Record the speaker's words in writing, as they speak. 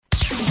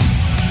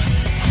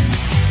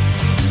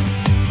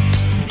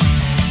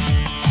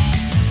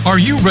Are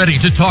you ready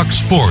to talk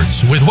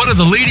sports with one of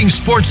the leading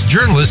sports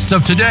journalists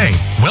of today?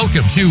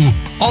 Welcome to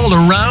All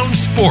Around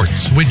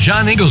Sports with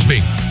John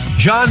Inglesby.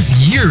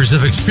 John's years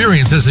of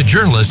experience as a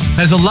journalist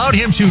has allowed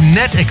him to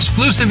net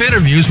exclusive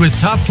interviews with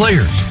top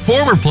players,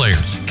 former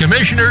players,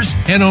 commissioners,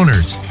 and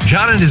owners.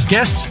 John and his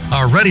guests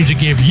are ready to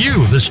give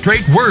you the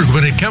straight word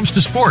when it comes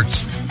to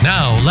sports.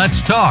 Now, let's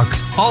talk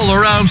All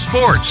Around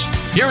Sports.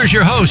 Here is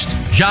your host,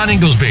 John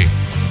Inglesby.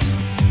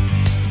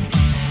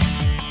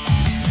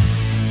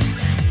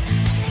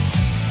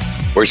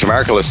 Voice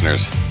America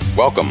listeners,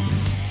 welcome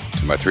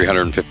to my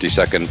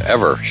 352nd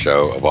ever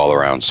show of All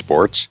Around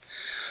Sports.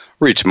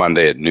 We're each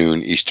Monday at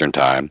noon Eastern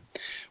Time.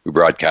 We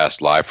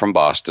broadcast live from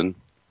Boston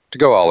to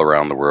go all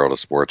around the world of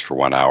sports for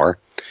 1 hour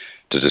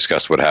to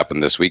discuss what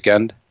happened this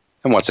weekend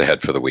and what's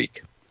ahead for the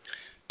week.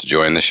 To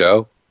join the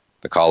show,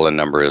 the call-in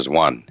number is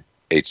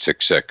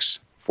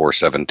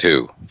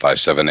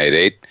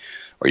 1-866-472-5788,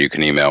 or you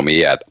can email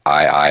me at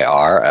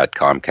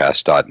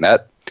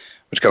iir@comcast.net,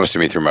 which comes to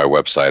me through my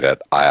website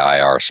at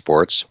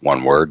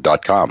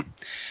iirsports.com.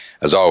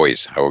 As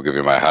always, I will give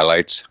you my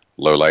highlights,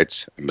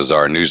 lowlights, and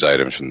bizarre news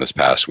items from this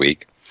past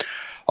week.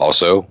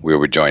 Also, we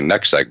will be joined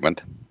next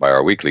segment by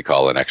our weekly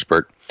call-in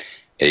expert,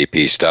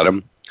 A.P.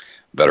 Studham,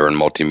 veteran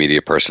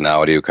multimedia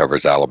personality who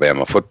covers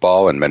Alabama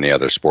football and many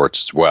other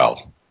sports as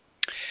well.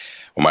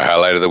 Well, my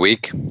highlight of the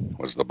week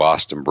was the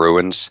Boston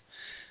Bruins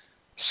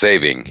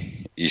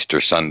saving Easter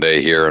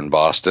Sunday here in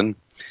Boston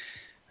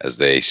as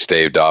they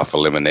staved off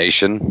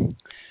elimination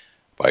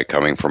by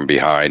coming from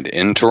behind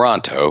in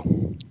Toronto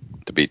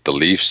to beat the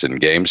Leafs in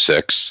Game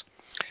 6,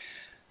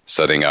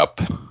 setting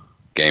up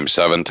Game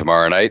 7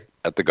 tomorrow night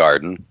at the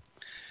Garden,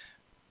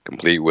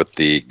 complete with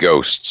the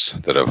ghosts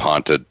that have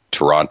haunted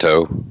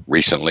Toronto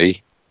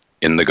recently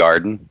in the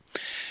Garden,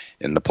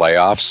 in the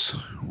playoffs,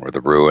 where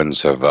the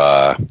Bruins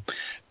have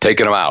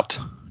taken them out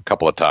a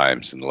couple of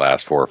times in the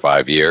last 4 or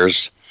 5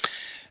 years.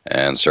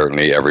 And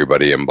certainly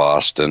everybody in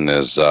Boston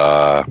is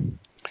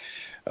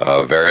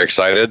very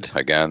excited.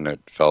 Again, it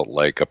felt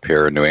like up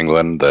here in New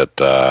England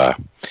that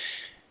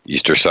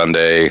Easter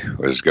Sunday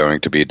was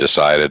going to be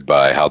decided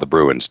by how the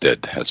Bruins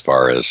did, as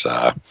far as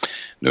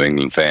New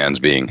England fans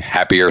being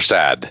happy or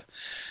sad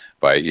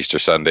by Easter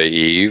Sunday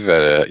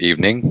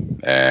evening.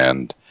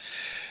 And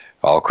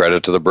all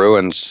credit to the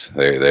Bruins.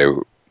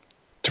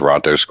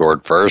 Toronto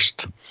scored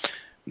first,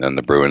 then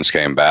the Bruins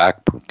came back.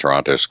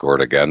 Toronto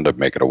scored again to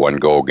make it a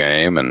 1-goal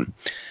game, and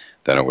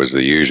then it was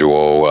the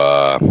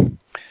usual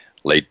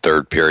late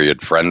third period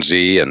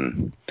frenzy,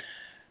 and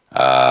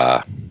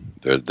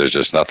there's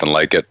just nothing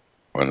like it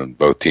when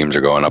both teams are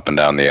going up and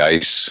down the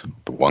ice,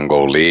 the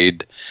 1-goal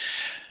lead.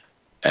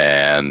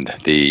 And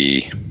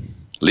the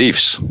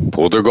Leafs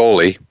pulled their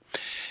goalie.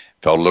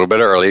 Felt a little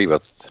bit early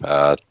with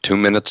 2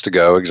 minutes to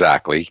go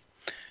exactly.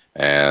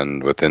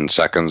 And within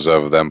seconds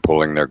of them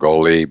pulling their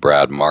goalie,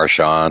 Brad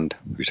Marchand,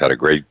 who's had a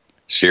great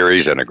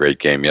series and a great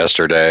game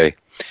yesterday,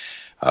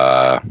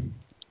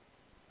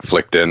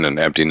 flicked in an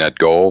empty net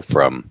goal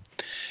from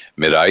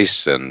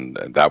mid-ice, and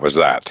that was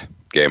that.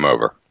 Game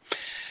over.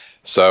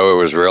 So it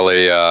was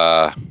really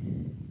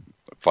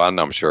fun.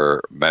 I'm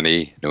sure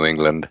many New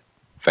England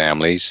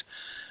families,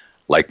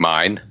 like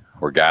mine,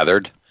 were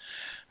gathered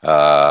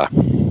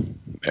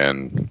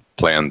and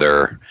planned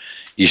their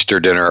Easter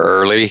dinner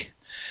early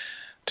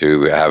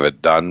to have it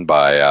done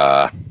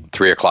by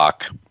 3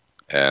 o'clock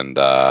and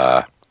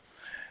the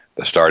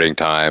starting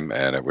time,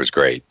 and it was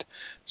great.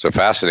 So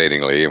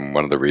fascinatingly, and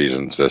one of the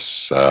reasons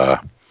this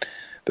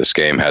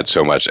game had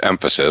so much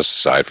emphasis,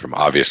 aside from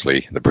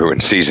obviously the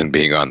Bruins season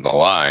being on the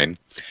line,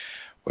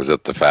 was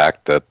that the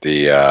fact that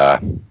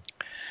the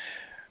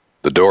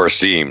door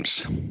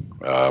seems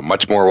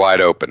much more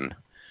wide open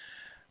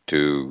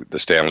to the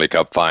Stanley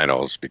Cup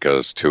Finals,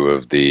 because two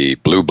of the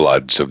blue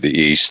bloods of the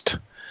East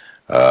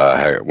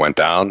went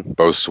down,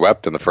 both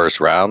swept in the first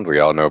round. We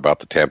all know about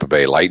the Tampa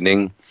Bay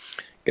Lightning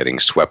getting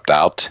swept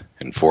out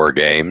in 4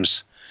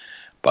 games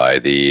by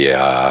the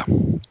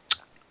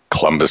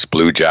Columbus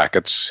Blue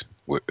Jackets,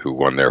 who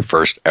won their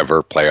first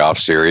ever playoff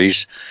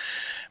series,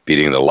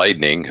 beating the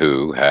Lightning,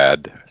 who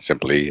had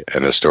simply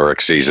an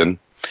historic season.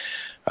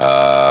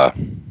 I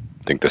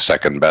think the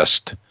second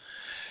best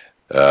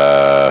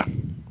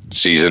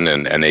season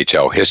in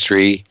NHL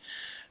history,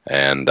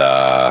 and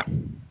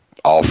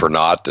all for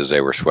naught, as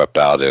they were swept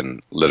out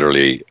in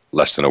literally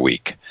less than a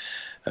week.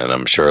 And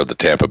I'm sure the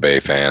Tampa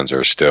Bay fans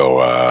are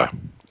still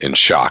in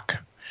shock.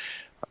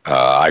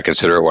 I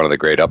consider it one of the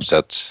great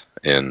upsets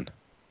in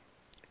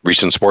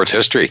recent sports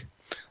history.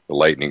 The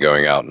Lightning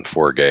going out in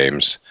 4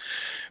 games,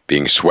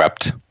 being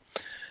swept.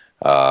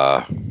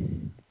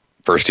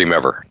 First team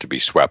ever to be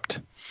swept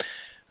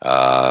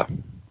after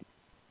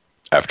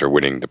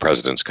winning the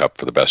President's Cup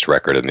for the best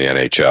record in the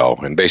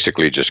NHL, and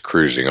basically just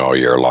cruising all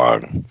year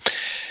long.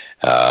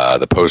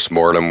 The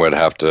postmortem would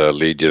have to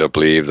lead you to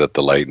believe that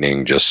the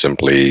Lightning just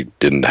simply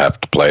didn't have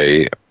to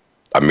play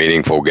a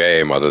meaningful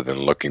game other than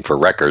looking for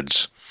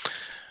records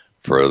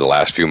for the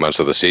last few months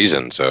of the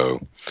season.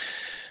 So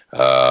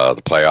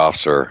The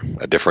playoffs are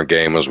a different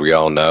game, as we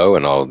all know,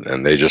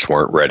 and they just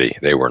weren't ready.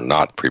 They were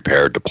not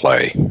prepared to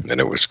play, and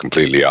it was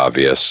completely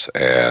obvious.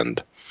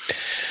 And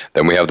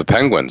then we have the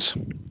Penguins.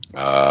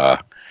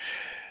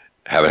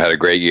 Haven't had a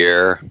great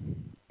year,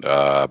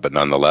 but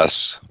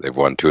nonetheless, they've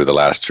won 2 of the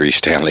last 3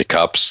 Stanley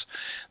Cups.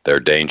 They're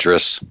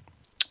dangerous.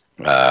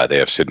 They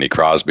have Sidney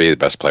Crosby, the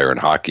best player in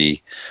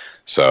hockey.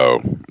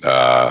 So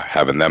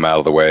having them out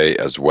of the way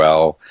as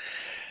well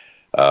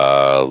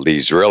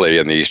leaves really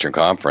in the Eastern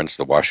Conference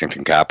the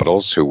Washington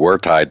Capitals, who were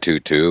tied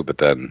 2-2, but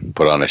then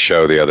put on a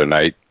show the other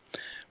night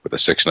with a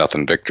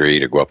 6-0 victory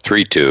to go up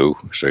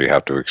 3-2. So you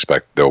have to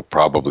expect they'll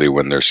probably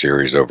win their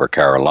series over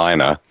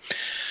Carolina.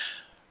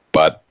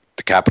 But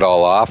to cap it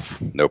all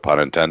off, no pun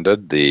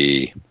intended,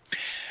 the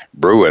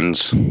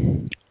Bruins,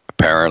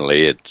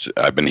 apparently,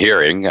 I've been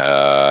hearing,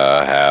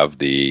 have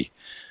the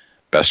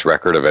best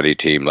record of any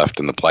team left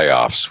in the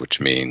playoffs, which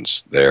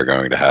means they're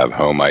going to have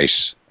home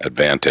ice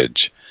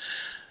advantage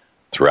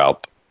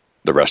throughout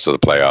the rest of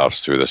the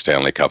playoffs, through the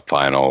Stanley Cup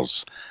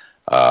Finals,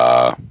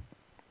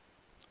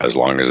 as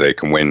long as they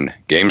can win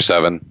Game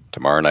 7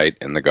 tomorrow night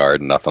in the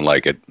Garden. Nothing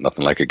like it.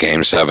 Nothing like a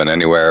Game 7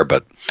 anywhere,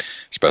 but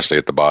especially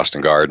at the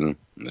Boston Garden,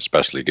 and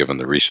especially given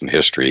the recent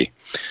history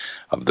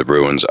of the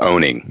Bruins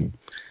owning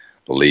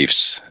the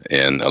Leafs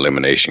in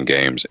elimination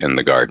games in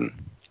the Garden.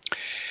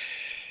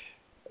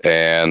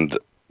 And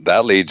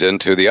that leads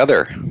into the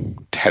other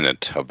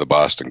tenet of the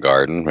Boston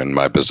Garden and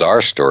my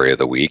bizarre story of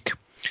the week,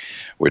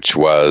 which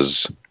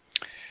was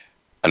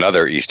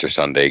another Easter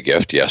Sunday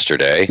gift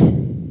yesterday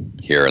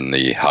here in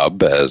the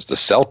hub, as the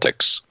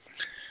Celtics,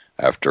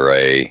 after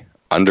a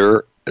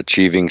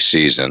underachieving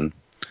season,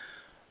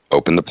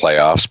 opened the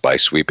playoffs by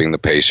sweeping the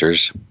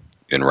Pacers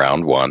in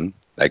round 1.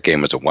 That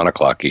game was at 1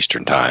 o'clock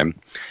Eastern time.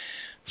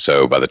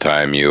 So by the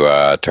time you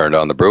turned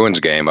on the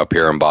Bruins game up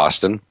here in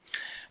Boston,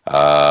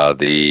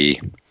 the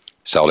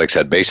Celtics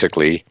had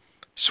basically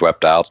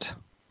swept out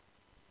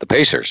the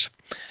Pacers.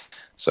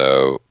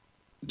 So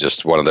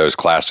just one of those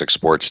classic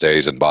sports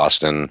days in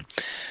Boston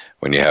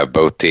when you have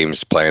both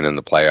teams playing in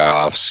the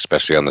playoffs,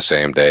 especially on the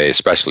same day,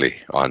 especially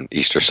on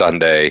Easter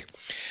Sunday.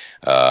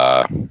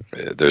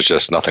 There's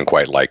just nothing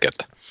quite like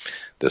it.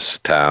 This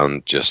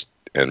town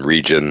and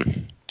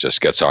region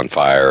just gets on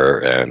fire,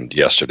 and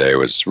yesterday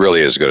was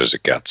really as good as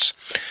it gets.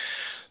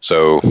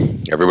 So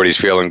everybody's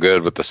feeling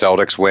good with the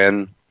Celtics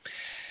win,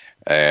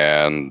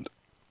 and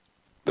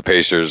the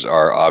Pacers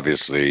are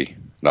obviously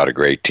not a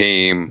great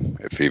team,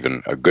 if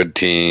even a good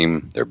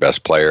team. Their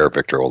best player,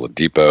 Victor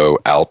Oladipo,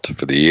 out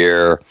for the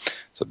year,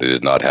 so they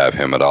did not have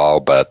him at all.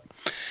 But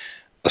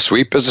a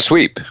sweep is a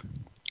sweep,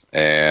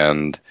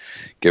 and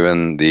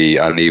given the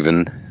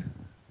uneven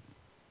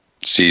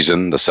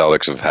season the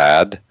Celtics have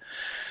had,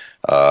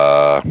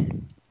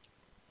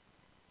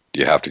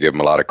 you have to give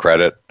them a lot of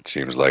credit. It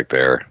seems like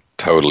they're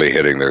totally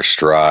hitting their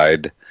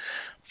stride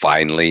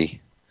finally,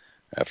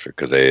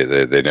 because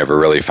they never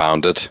really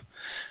found it,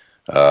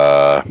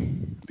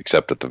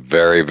 except at the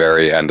very,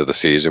 very end of the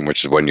season,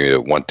 which is when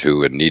you want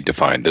to and need to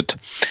find it.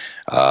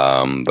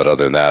 But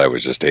other than that, it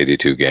was just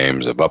 82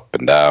 games of up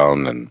and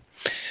down, and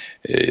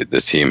the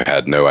team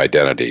had no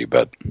identity.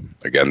 But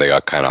again, they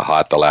got kind of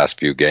hot the last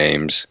few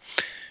games,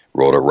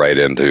 rolled it right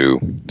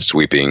into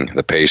sweeping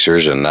the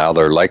Pacers, and now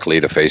they're likely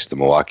to face the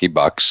Milwaukee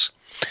Bucks.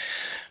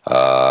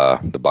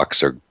 The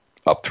Bucks are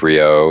up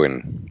 3-0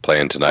 and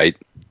playing tonight,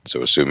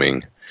 so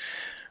assuming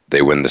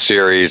they win the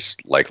series,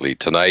 likely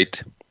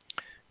tonight,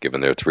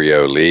 given their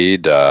 3-0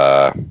 lead,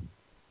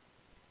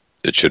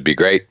 it should be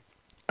great.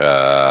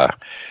 That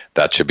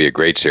should be a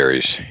great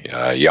series.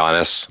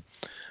 Giannis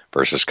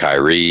versus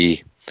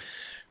Kyrie.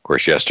 Of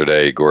course,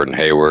 yesterday, Gordon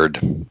Hayward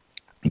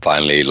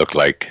finally looked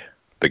like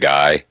the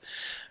guy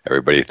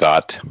everybody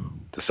thought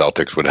the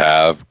Celtics would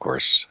have. Of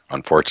course,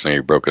 unfortunately,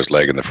 he broke his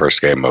leg in the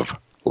first game of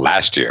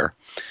last year.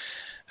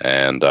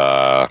 And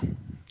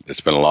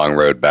it's been a long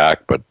road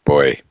back, but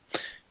boy,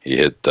 he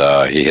hit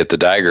the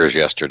daggers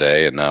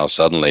yesterday, and now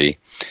suddenly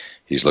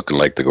he's looking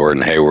like the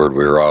Gordon Hayward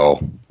we were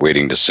all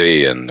waiting to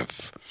see. And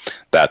if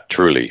that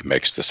truly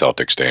makes the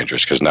Celtics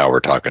dangerous, because now we're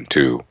talking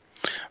two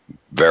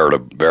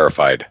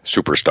verified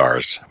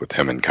superstars with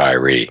him and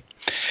Kyrie.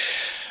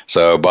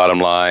 So bottom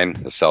line,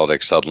 the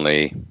Celtics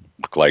suddenly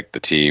look like the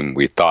team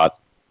we thought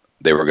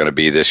they were going to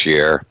be this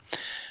year,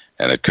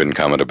 and it couldn't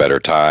come at a better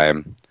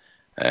time.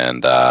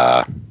 And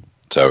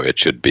so it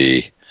should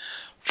be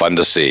fun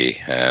to see.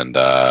 And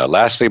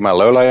lastly, my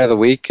lowlight of the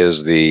week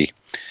is the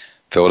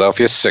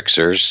Philadelphia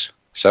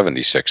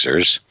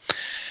 76ers,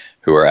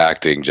 who are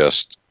acting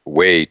just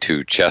way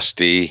too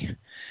chesty,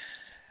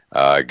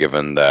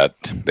 given that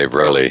they've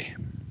really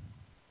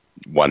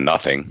won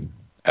nothing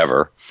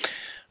ever.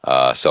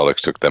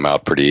 Celtics took them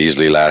out pretty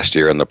easily last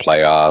year in the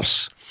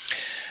playoffs.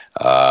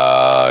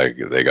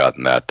 They got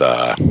in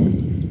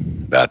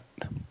that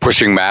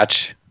pushing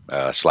match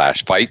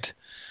 / fight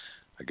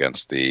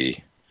against the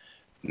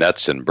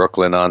Nets in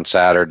Brooklyn on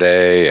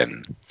Saturday,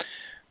 and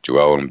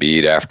Joel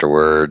Embiid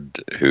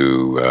afterward,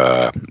 who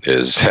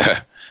is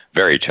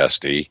very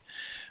chesty,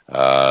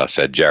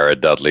 said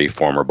Jared Dudley,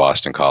 former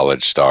Boston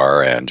College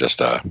star and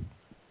just a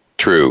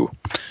true,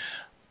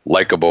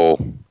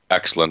 likable,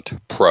 excellent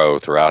pro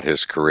throughout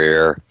his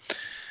career,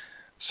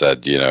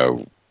 said,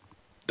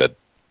 that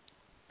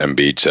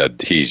Embiid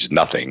said he's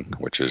nothing,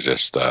 which is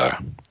just,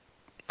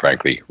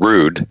 frankly,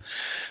 rude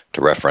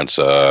to reference,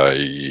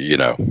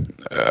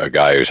 a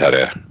guy who's had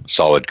a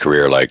solid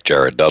career like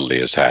Jared Dudley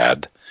has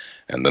had,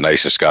 and the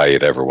nicest guy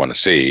you'd ever want to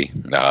see.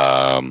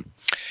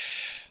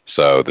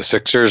 So the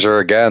Sixers are,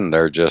 again,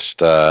 they're just,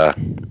 they're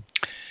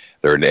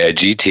an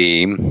edgy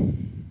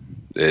team.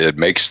 It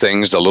makes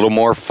things a little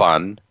more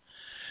fun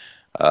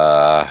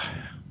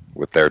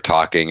with their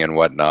talking and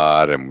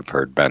whatnot. And we've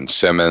heard Ben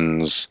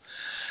Simmons,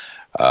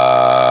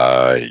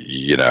 and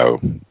he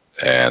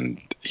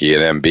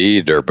and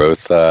Embiid are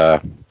both,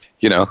 a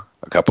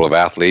couple of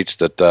athletes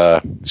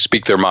that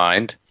speak their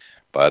mind.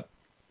 But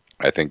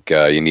I think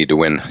you need to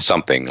win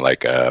something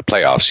like a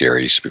playoff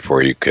series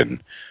before you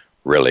can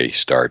really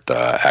start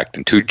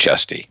acting too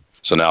chesty.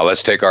 So now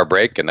let's take our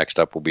break, and next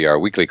up will be our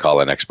weekly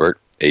call-in expert,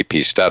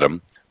 AP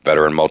Stedham,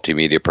 veteran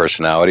multimedia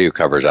personality who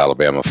covers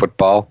Alabama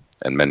football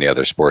and many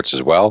other sports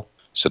as well.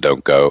 So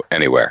don't go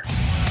anywhere.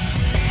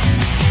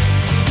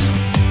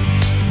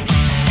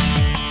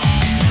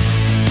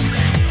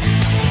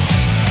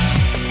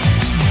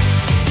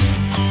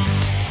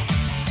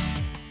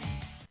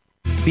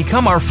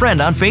 Become our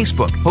friend on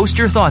Facebook. Post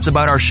your thoughts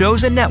about our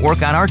shows and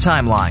network on our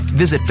timeline.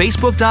 Visit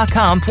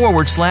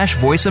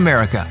facebook.com/Voice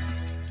America.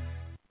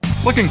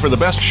 Looking for the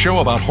best show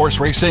about horse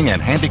racing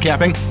and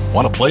handicapping?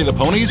 Want to play the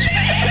ponies?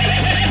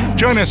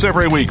 Join us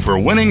every week for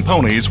Winning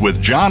Ponies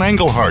with John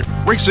Englehart,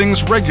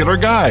 racing's regular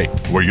guy,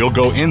 where you'll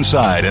go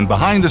inside and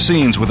behind the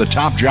scenes with the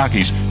top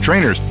jockeys,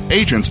 trainers,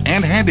 agents,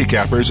 and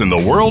handicappers in the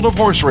world of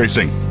horse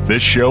racing.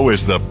 This show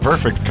is the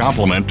perfect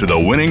complement to the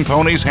Winning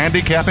Ponies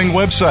handicapping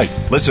website.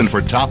 Listen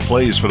for top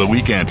plays for the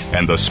weekend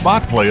and the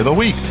spot play of the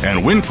week,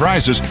 and win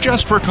prizes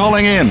just for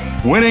calling in.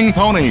 Winning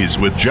Ponies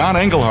with John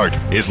Englehart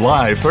is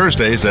live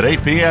Thursdays at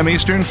 8 p.m.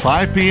 Eastern,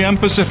 5 p.m.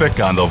 Pacific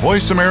on the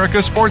Voice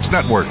America Sports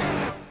Network.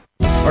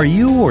 Are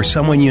you or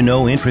someone you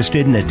know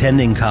interested in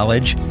attending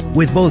college?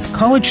 With both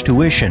college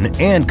tuition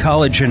and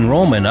college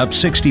enrollment up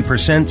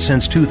 60%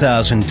 since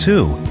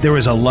 2002, there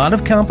is a lot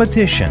of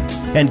competition,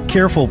 and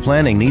careful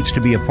planning needs to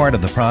be a part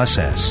of the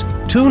process.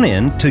 Tune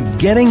in to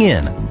Getting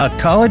In, a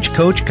college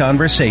coach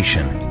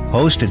conversation,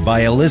 hosted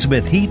by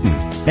Elizabeth Heaton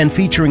and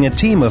featuring a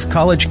team of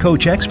college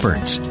coach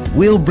experts.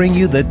 We'll bring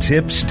you the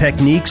tips,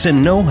 techniques,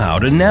 and know-how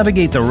to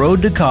navigate the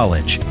road to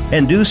college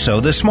and do so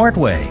the smart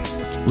way.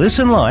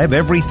 Listen live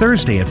every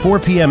Thursday at 4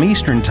 p.m.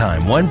 Eastern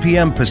Time, 1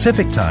 p.m.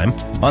 Pacific Time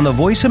on the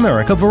Voice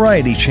America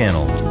Variety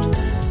Channel.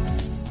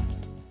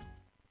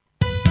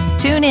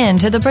 Tune in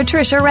to The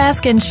Patricia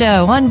Raskin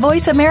Show on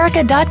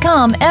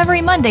VoiceAmerica.com every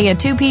Monday at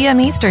 2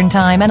 p.m. Eastern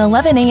Time and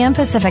 11 a.m.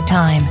 Pacific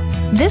Time.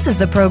 This is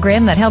the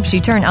program that helps you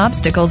turn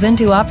obstacles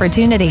into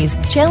opportunities,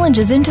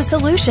 challenges into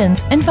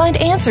solutions, and find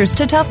answers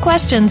to tough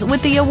questions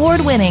with the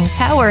award-winning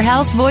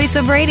powerhouse voice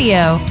of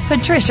radio,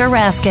 Patricia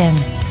Raskin.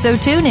 So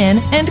tune in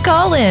and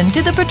call in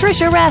to The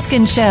Patricia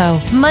Raskin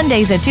Show,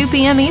 Mondays at 2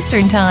 p.m.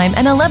 Eastern Time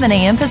and 11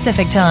 a.m.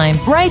 Pacific Time,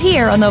 right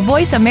here on the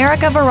Voice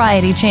America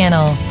Variety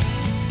Channel.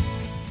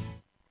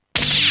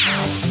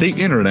 The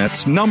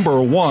Internet's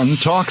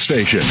 #1 talk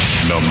station.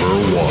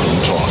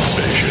 #1 talk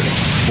station.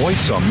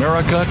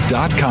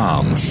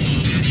 VoiceAmerica.com.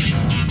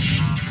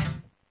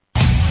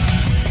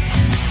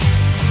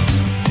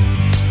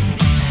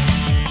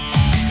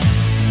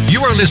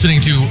 You are listening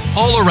to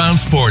All Around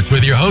Sports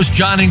with your host,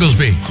 John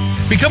Inglesby.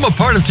 Become a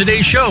part of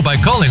today's show by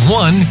calling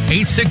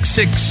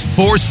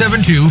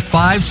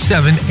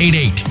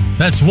 1-866-472-5788.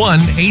 That's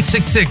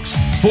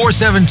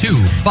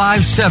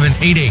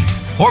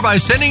 1-866-472-5788. Or by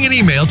sending an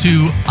email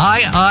to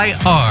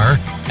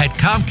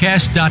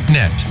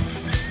iir@comcast.net.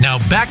 Now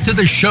back to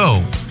the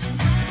show.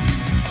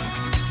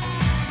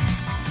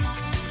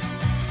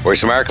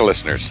 Voice America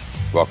listeners,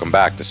 welcome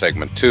back to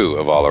segment 2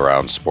 of All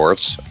Around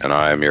Sports, and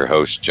I am your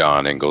host,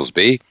 John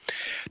Inglesby.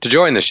 To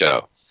join the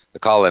show, the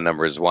call-in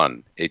number is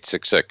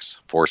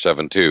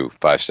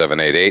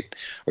 1-866-472-5788,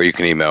 or you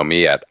can email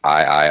me at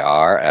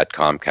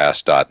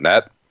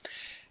iir@comcast.net.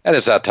 And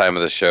it's that time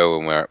of the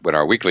show when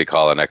our weekly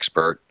call-in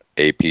expert,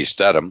 AP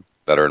Stedham,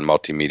 veteran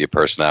multimedia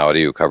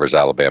personality who covers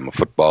Alabama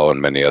football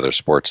and many other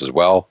sports as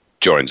well,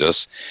 joins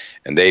us.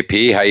 And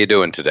AP, how you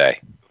doing today?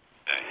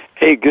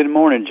 Hey, good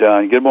morning,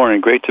 John. Good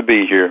morning. Great to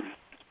be here.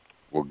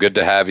 Well, good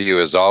to have you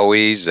as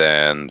always.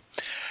 And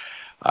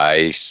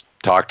I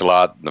talked a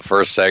lot in the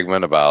first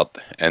segment about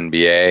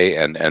NBA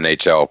and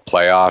NHL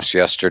playoffs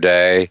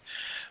yesterday.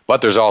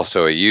 But there's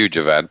also a huge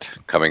event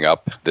coming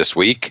up this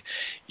week.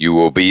 You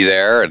will be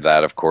there, and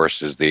that, of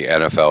course, is the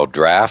NFL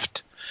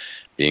Draft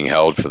being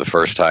held for the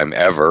first time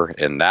ever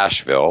in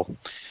Nashville.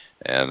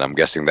 And I'm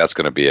guessing that's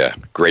going to be a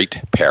great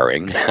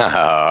pairing.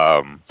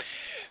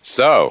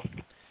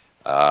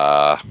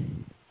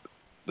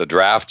 The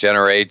draft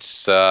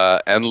generates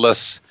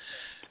endless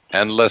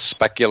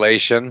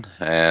speculation,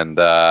 and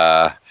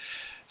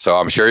so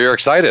I'm sure you're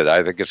excited.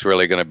 I think it's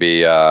really going to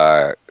be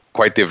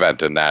quite the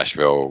event in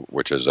Nashville,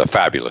 which is a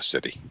fabulous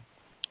city.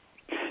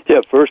 Yeah,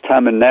 first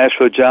time in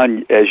Nashville,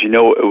 John. As you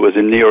know, it was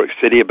in New York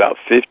City about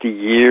 50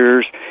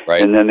 years,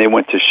 Right. And then they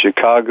went to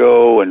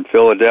Chicago and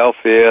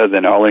Philadelphia,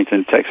 then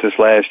Arlington, Texas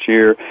last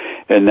year,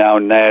 and now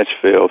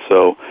Nashville.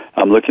 So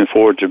I'm looking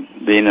forward to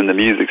being in the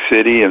Music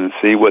City and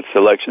see what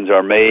selections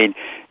are made.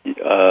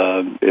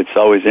 It's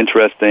always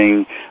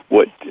interesting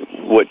what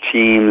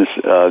teams,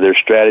 their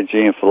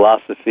strategy and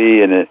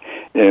philosophy, and it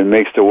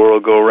makes the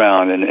world go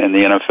around in the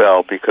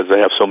NFL because they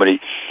have so many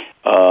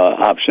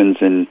options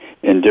in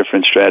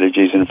different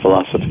strategies and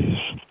philosophies.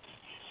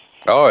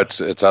 Oh,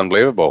 it's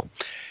unbelievable.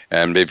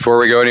 And before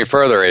we go any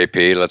further, AP,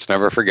 let's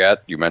never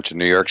forget, you mentioned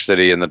New York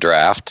City in the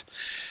draft.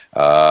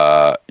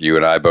 You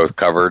and I both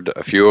covered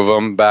a few of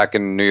them back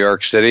in New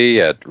York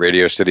City at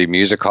Radio City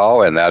Music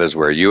Hall, and that is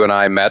where you and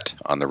I met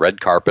on the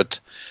red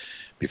carpet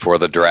before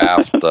the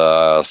draft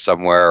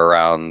somewhere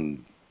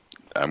around,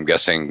 I'm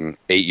guessing,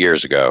 8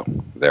 years ago,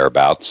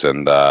 thereabouts.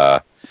 And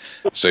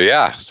so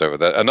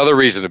another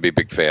reason to be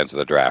big fans of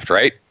the draft,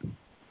 right?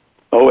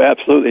 Oh,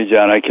 absolutely,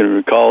 John. I can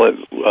recall it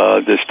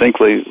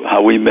distinctly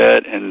how we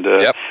met, and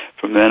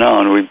from then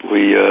on, we've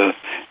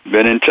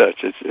been in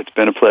touch. It's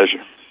been a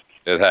pleasure.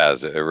 It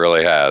has. It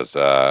really has.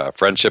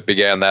 Friendship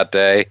began that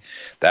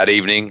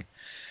evening,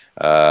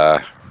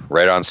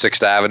 right on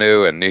 6th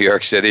Avenue in New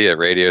York City at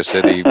Radio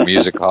City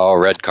Music Hall,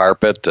 red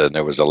carpet, and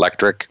it was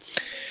electric.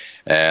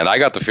 And I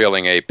got the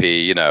feeling, AP,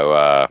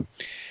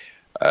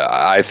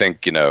 I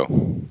think,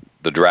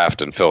 the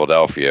draft in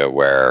Philadelphia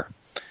where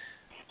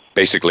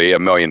basically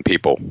 1 million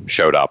people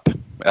showed up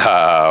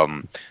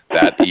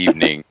that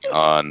evening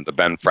on the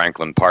Ben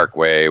Franklin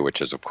Parkway, which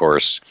is, of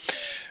course,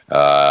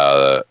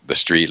 the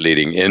street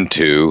leading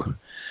into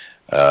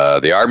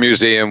the Art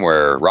Museum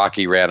where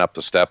Rocky ran up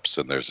the steps,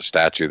 and there's a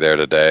statue there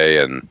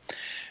today. And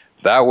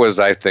that was,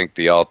 I think,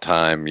 the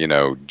all-time,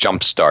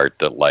 jump start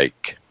that,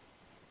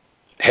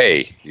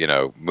 hey,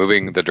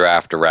 moving the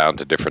draft around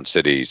to different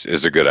cities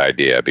is a good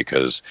idea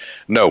because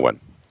no one,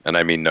 and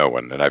I mean no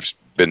one, and I've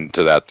been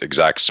to that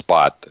exact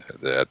spot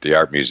at the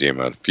Art Museum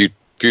a few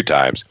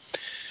times,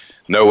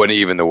 no one,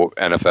 even the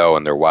NFL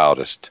in their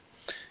wildest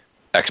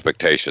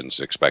expectations,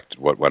 expected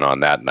what went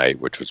on that night,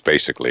 which was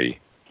basically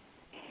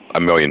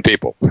 1 million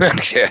people on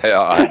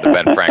the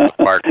Ben Franklin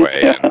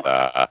Parkway. And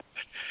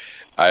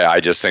I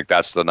just think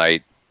that's the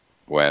night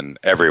when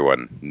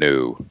everyone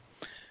knew,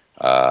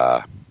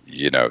 the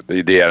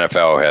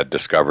NFL had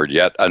discovered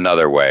yet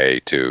another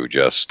way to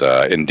just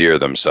endear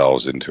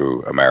themselves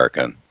into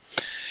American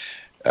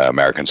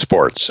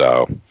sports.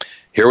 So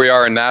here we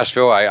are in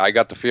Nashville. I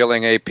got the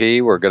feeling,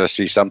 AP, we're going to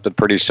see something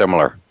pretty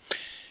similar.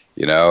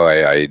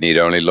 I need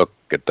only look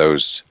at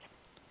those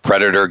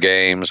Predator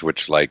games,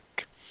 which the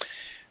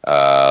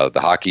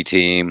hockey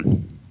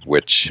team,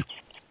 which,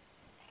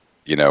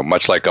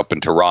 much like up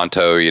in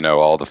Toronto,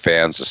 all the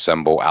fans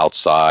assemble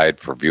outside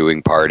for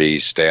viewing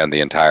parties, stand the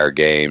entire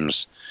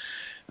games.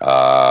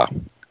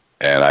 And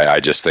I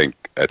just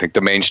think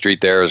the main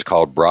street there is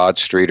called Broad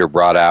Street or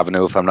Broad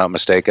Avenue, if I'm not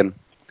mistaken.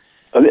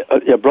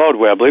 Yeah,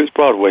 Broadway. I believe it's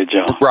Broadway,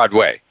 John.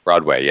 Broadway,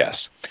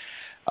 yes.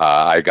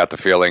 I got the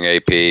feeling,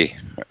 AP,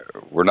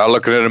 we're not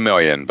looking at 1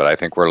 million, but I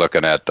think we're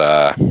looking at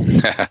a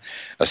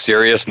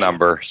serious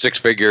number, 6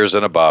 figures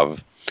and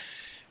above,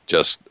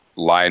 just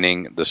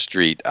lining the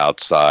street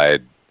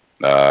outside.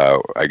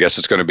 I guess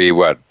it's going to be,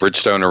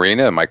 Bridgestone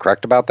Arena? Am I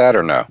correct about that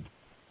or no?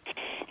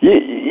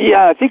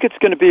 Yeah, I think it's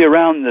going to be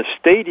around the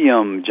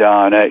stadium,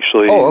 John,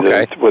 actually,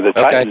 where the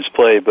Titans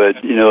play.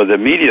 But, the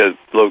media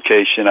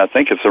location, I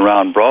think it's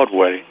around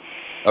Broadway.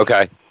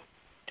 Okay.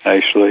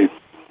 Actually.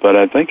 But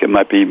I think it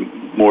might be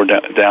more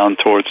down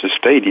towards the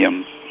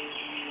stadium.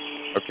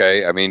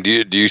 Okay. I mean,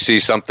 do you see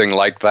something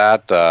like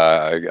that?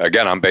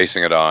 Again, I'm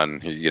basing it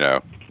on,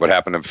 what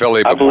happened in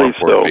Philly, but more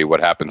importantly,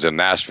 what happens in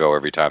Nashville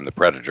every time the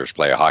Predators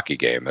play a hockey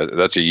game.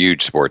 That's a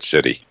huge sports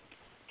city.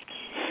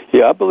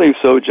 Yeah, I believe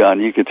so,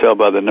 John. You could tell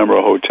by the number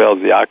of hotels,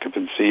 the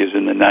occupancy is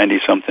in the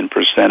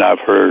 90-something% I've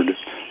heard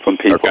from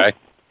people. Okay.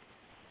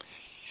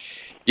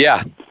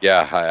 Yeah,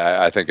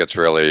 I think it's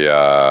really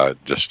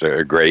just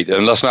a great,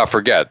 and let's not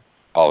forget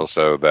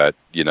also that,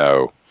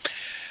 it's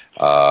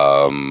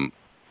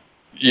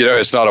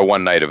not a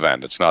one-night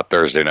event. It's not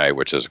Thursday night,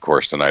 which is, of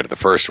course, the night of the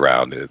first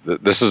round.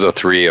 This is a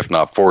 3, if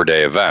not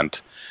 4-day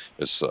event.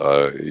 It's,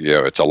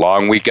 it's a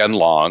long weekend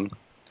long,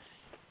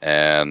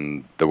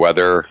 and the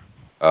weather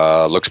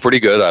looks pretty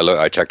good.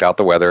 I checked out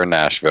the weather in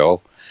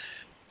Nashville,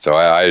 so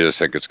I just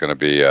think it's going to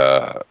be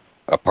a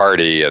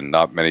party, and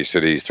not many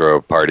cities throw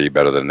a party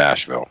better than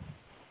Nashville.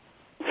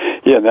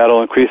 Yeah,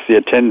 that'll increase the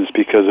attendance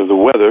because of the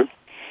weather.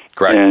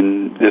 Correct.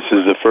 And this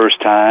is the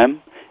first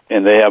time,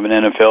 and they have an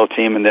NFL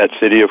team in that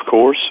city, of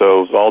course,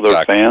 so all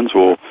their fans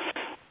will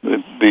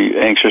be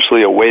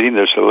anxiously awaiting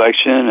their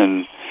selection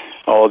and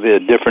all the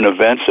different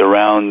events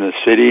around the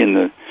city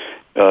and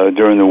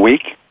during the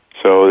week.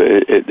 So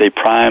they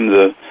prime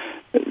the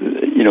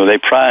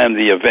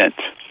event.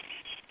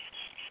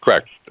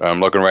 Correct.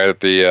 I'm looking right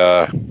at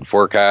the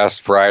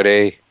forecast.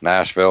 Friday,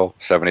 Nashville,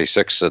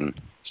 76 and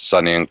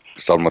sunny and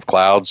sun with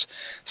clouds.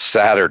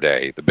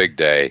 Saturday, the big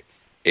day,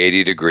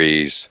 80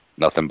 degrees,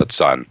 nothing but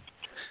sun.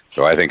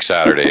 So I think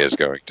Saturday is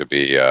going to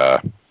be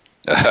a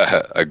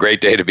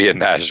great day to be in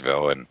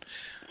Nashville, and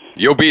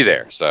you'll be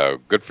there. So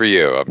good for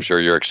you. I'm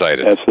sure you're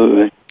excited.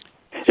 Absolutely.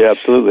 Yeah,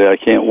 absolutely. I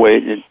can't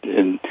wait.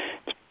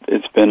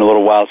 It's been a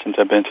little while since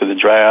I've been to the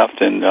draft,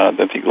 and I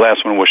think the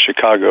last one was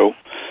Chicago.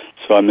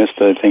 So I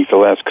missed, I think, the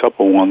last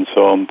couple ones.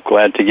 So I'm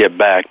glad to get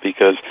back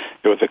because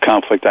there was a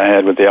conflict I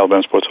had with the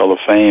Alabama Sports Hall of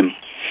Fame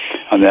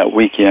on that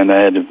weekend.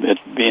 I had to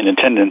be in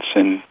attendance,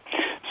 and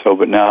so.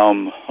 But now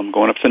I'm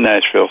going up to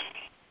Nashville.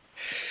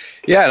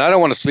 Yeah, and I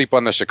don't want to sleep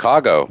on the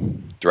Chicago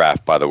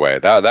draft. By the way,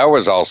 that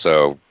was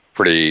also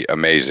pretty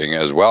amazing,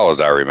 as well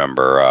as I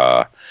remember.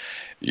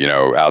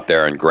 Out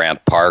there in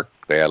Grant Park,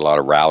 they had a lot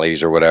of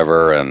rallies or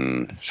whatever,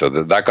 and so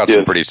that got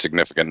some pretty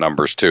significant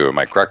numbers too. Am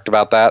I correct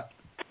about that?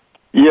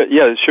 Yeah,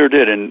 it sure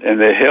did, and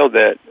they held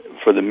that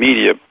for the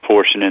media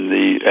portion, and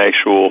the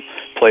actual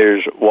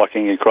players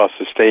walking across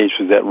the stage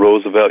was at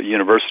Roosevelt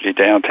University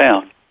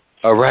downtown.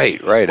 Oh,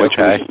 right,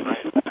 okay.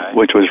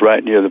 Which was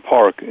right near the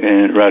park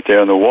and right there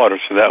on the water,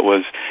 so that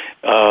was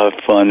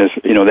fun.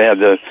 They had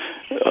the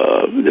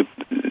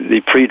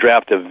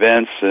pre-draft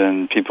events,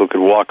 and people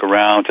could walk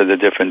around to the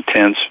different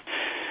tents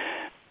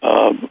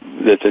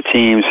that the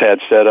teams had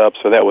set up,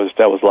 so that was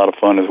a lot of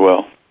fun as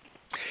well.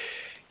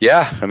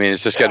 Yeah, I mean,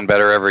 it's just getting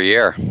better every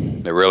year.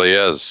 It really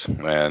is.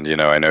 And,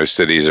 I know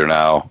cities are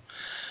now,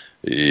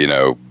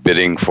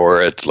 bidding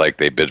for it like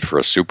they bid for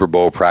a Super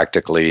Bowl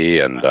practically.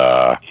 And,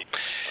 so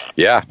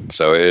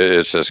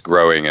it's just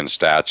growing in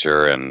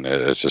stature, and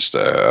it's just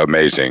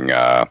amazing.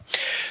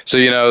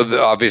 So,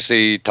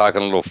 obviously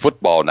talking a little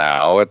football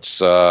now, it's,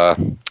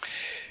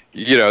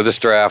 this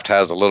draft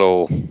has a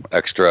little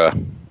extra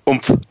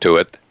oomph to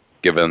it,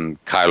 given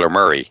Kyler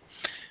Murray.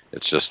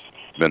 It's just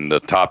been the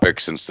topic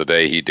since the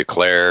day he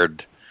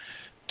declared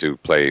to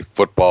play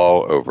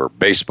football over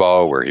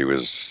baseball, where he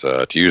was,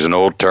 to use an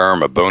old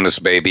term, a bonus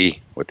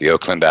baby with the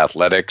Oakland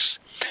Athletics.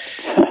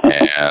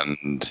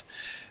 And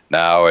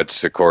now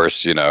it's, of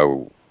course,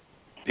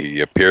 he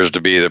appears to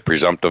be the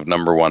presumptive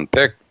number one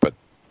pick, but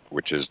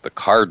which is the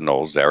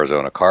Cardinals, the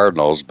Arizona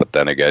Cardinals. But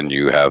then again,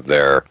 you have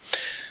their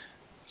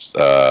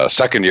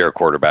second-year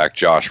quarterback,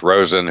 Josh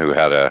Rosen, who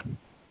had a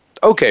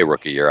okay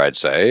rookie year, I'd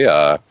say.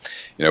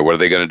 What are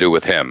they going to do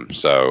with him?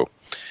 So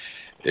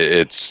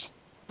it's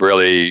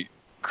really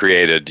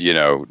created,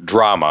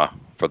 drama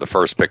for the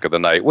first pick of the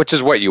night, which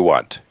is what you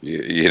want.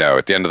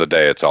 At the end of the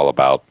day, it's all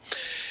about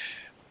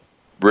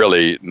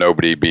really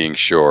nobody being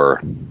sure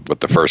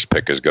what the first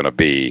pick is going to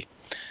be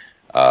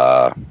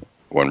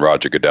when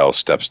Roger Goodell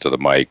steps to the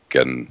mic.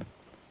 And,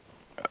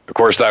 of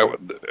course, that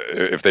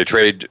if they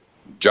trade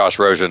Josh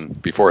Rosen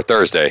before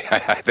Thursday,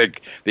 I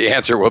think the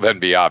answer will then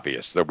be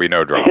obvious. There'll be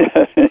no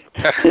drama.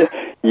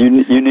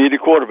 You need a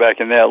quarterback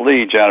in that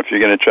league, John, if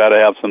you're going to try to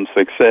have some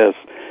success.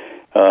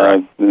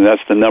 Right.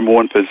 That's the number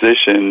one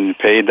position,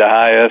 paid the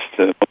highest,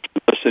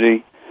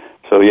 publicity.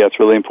 So, it's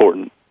really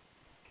important.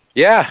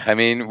 Yeah, I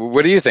mean,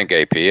 what do you think,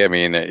 AP? I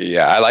mean,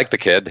 I like the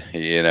kid.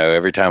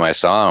 Every time I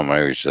saw him,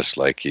 I was just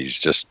like, he's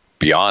just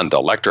beyond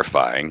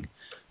electrifying.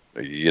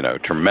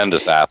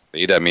 Tremendous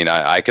athlete. I mean,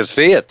 I could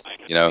see it.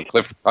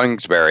 Cliff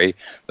Kingsbury,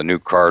 the new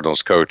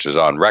Cardinals coach, is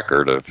on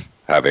record of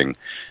having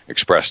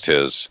expressed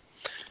his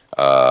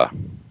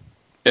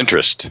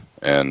interest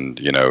in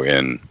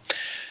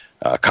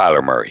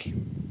Kyler Murray.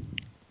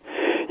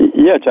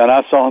 Yeah, John,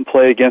 I saw him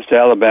play against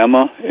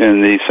Alabama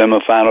in the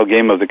semifinal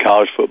game of the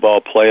college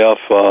football playoff,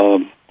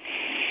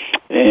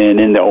 and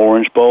in the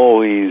Orange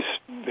Bowl, he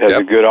has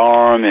a good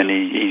arm, and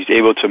he's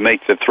able to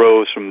make the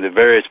throws from the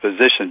various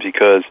positions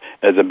because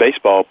as a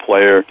baseball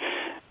player,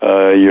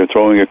 you're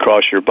throwing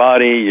across your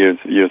body,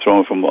 you're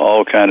throwing from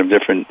all kind of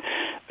different,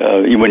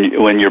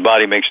 when your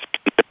body makes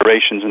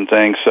generations and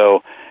things.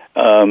 So,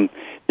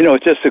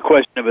 it's just a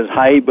question of his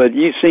height, but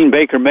you've seen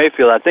Baker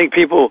Mayfield. I think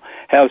people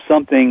have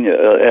something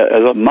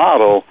as a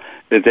model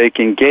that they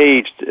can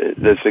gauge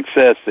the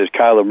success that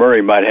Kyler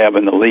Murray might have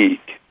in the league.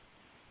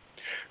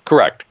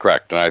 Correct.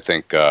 And I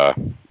think,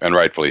 and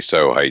rightfully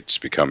so, height's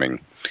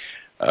becoming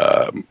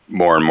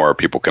more and more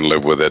people can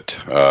live with it.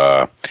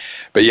 But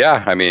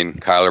yeah, I mean,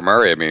 Kyler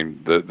Murray,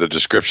 the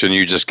description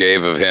you just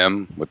gave of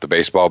him with the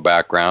baseball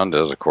background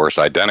is, of course,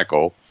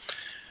 identical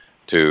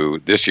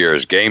to this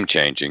year's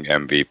game-changing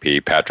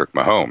MVP, Patrick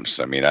Mahomes.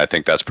 I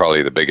think that's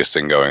probably the biggest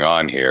thing going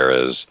on here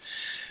is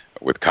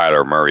with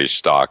Kyler Murray's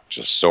stock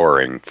just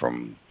soaring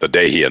from the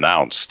day he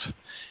announced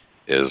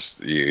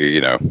is,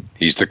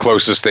 he's the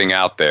closest thing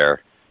out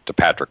there to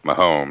Patrick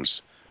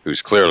Mahomes,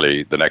 who's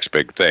clearly the next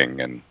big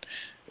thing. And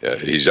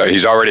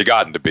he's already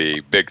gotten to be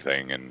big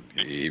thing,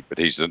 but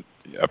he's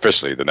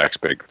officially the next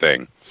big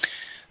thing.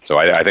 So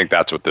I think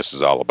that's what this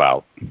is all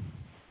about.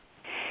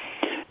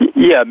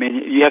 Yeah,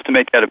 you have to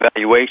make that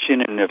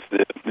evaluation, and if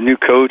the new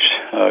coach,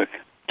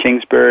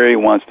 Kingsbury,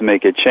 wants to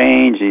make a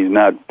change, he's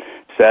not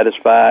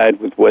satisfied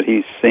with what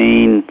he's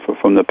seen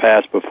from the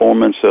past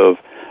performance of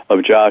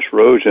Josh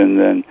Rosen,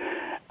 then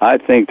I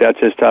think that's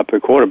his type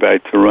of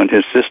quarterback to run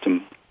his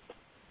system.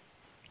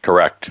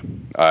 Correct.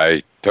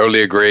 I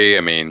totally agree.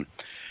 And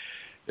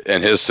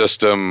his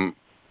system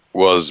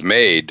was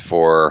made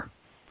for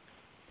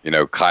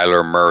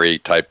Kyler Murray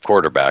type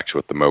quarterbacks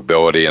with the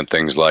mobility and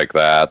things like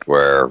that,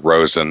 where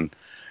Rosen,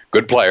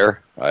 good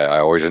player. I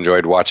always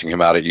enjoyed watching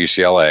him out at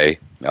UCLA.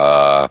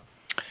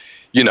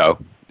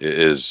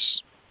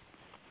 Is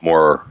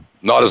more,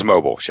 not as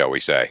mobile, shall we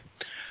say.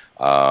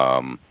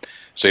 Kyler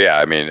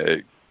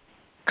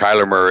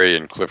Murray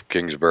and Cliff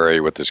Kingsbury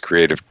with his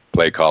creative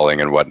play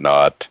calling and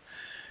whatnot,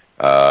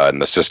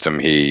 and the system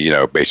he,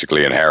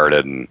 basically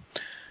inherited and,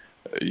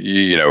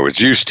 was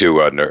used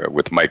to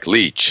with Mike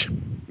Leach.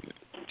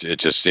 It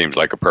just seems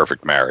like a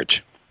perfect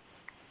marriage.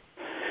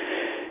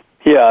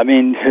 Yeah,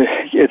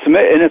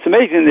 it's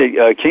amazing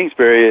that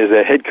Kingsbury is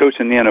a head coach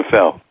in the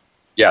NFL.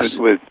 Yes.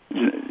 I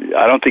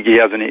don't think he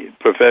has any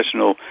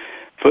professional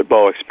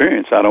football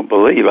experience, I don't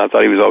believe. I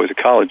thought he was always a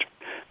college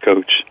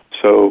coach.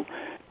 So,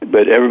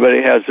 but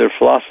everybody has their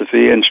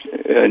philosophy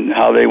and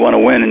how they want to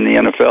win in the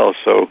NFL.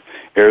 So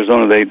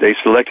Arizona, they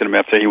selected him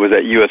after he was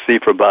at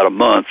USC for about a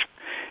month,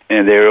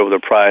 and they were able to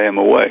pry him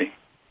away.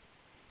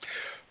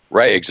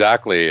 Right,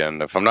 exactly.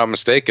 And if I'm not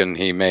mistaken,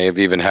 he may have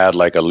even had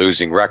like a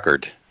losing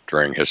record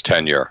during his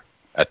tenure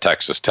at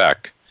Texas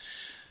Tech.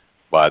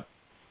 And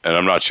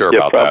I'm not sure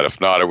about that.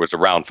 If not, it was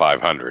around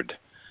 500.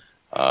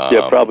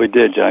 Probably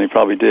did, Johnny.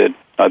 Probably did.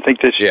 I think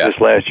this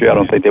last year, I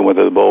don't think they went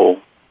to the bowl.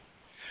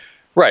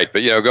 Right,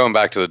 but going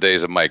back to the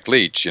days of Mike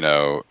Leach,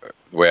 the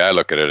way I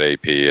look at it,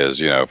 AP,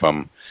 is if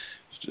I'm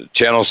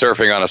channel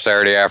surfing on a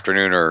Saturday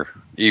afternoon or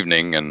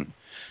evening and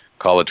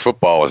college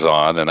football is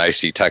on and I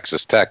see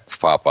Texas Tech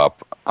pop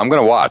up, I'm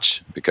going to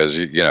watch because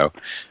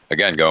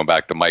again, going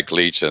back to Mike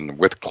Leach and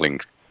with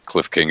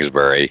Cliff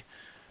Kingsbury,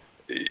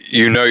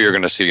 you're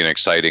going to see an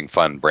exciting,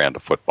 fun brand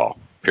of football.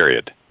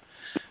 Period.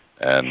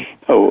 And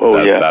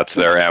that's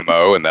their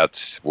MO, and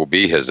will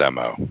be his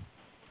MO.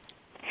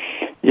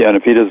 Yeah, and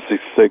if he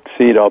doesn't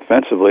succeed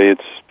offensively,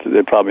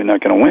 they're probably not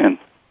going to win.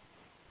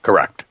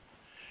 Correct.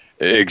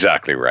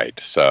 Exactly right.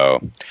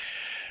 So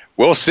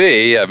we'll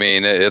see.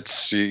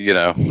 It's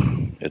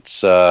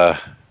to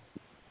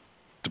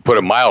put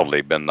it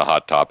mildly, been the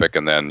hot topic,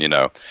 and then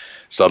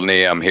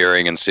suddenly I'm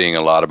hearing and seeing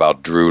a lot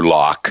about Drew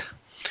Lock,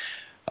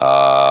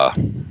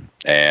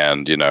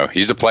 and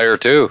he's a player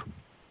too,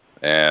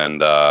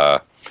 and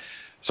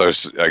so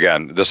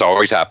again, this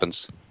always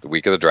happens the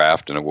week of the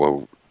draft, and it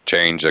will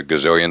change a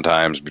gazillion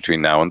times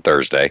between now and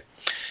Thursday.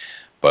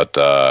 But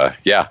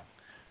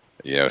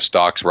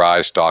stocks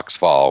rise, stocks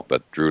fall.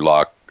 But Drew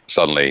Lock,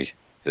 suddenly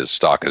his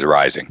stock is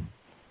rising.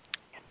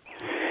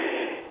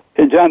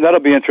 Hey, John,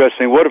 that'll be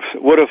interesting. What if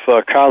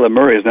Kyler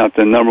Murray is not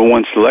the number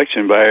one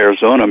selection by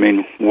Arizona?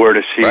 Where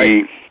does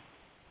he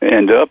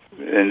end up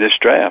in this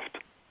draft?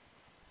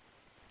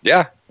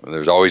 Yeah,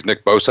 there's always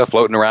Nick Bosa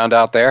floating around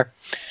out there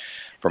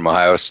from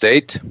Ohio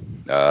State.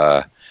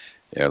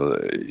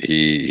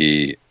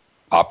 He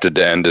opted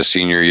to end his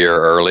senior year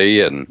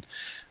early and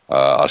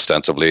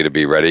ostensibly to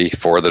be ready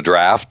for the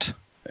draft,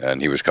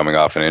 and he was coming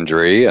off an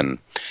injury, and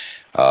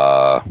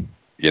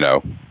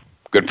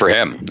good for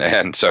him.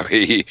 And so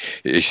we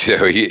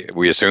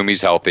assume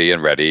he's healthy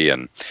and ready,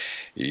 and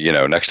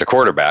next to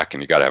quarterback,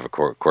 and you got to have a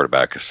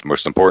quarterback. It's the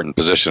most important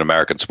position in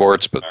American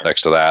sports, but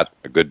next to that,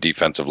 a good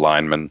defensive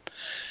lineman,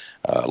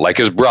 like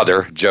his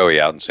brother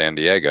Joey out in San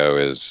Diego,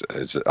 is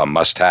a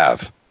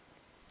must-have.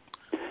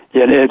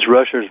 Yeah, the edge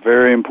rusher is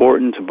very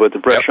important to put the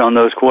pressure on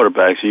those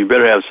quarterbacks. You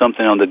better have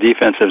something on the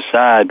defensive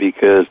side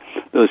because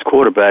those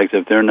quarterbacks,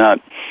 if they're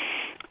not,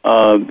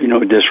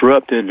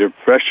 disrupted or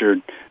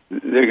pressured,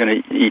 they're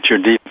going to eat your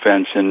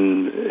defense,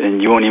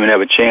 and you won't even have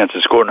a chance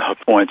to score enough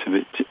points of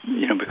it,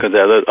 because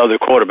the other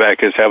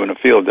quarterback is having a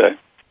field day.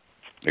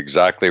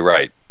 Exactly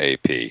right,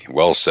 AP.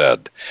 Well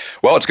said.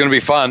 Well, it's going to be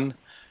fun,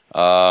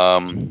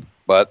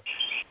 but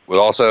what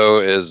also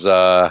is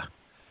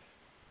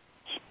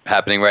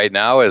happening right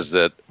now is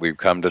that we've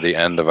come to the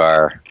end of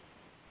our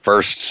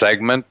first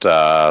segment,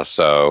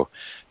 so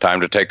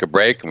time to take a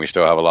break, and we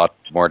still have a lot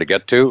more to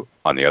get to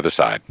on the other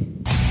side.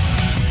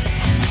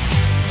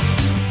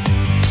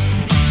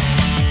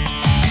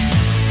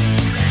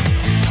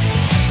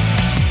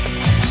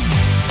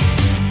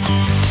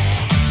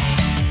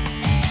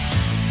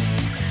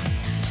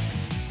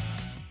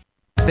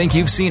 Think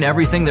you've seen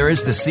everything there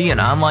is to see in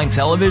online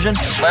television?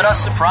 Let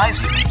us surprise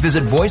you.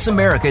 Visit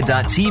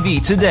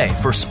voiceamerica.tv today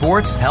for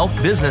sports, health,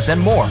 business, and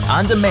more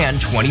on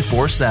demand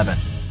 24/7.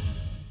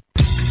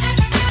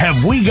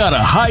 Have we got a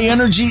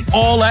high-energy,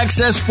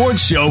 all-access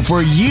sports show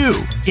for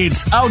you?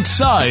 It's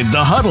Outside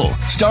the Huddle,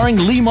 starring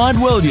Lemont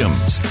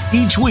Williams.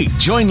 Each week,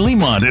 join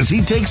Lemont as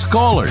he takes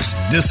callers,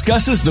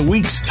 discusses the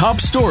week's top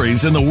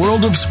stories in the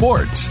world of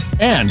sports,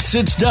 and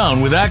sits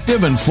down with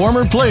active and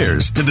former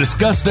players to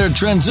discuss their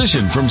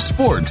transition from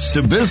sports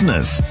to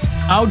business.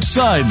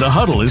 Outside the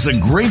Huddle is a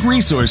great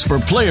resource for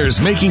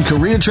players making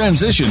career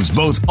transitions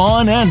both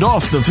on and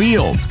off the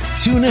field.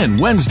 Tune in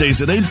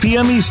Wednesdays at 8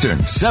 p.m.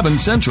 Eastern, 7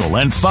 Central,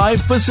 and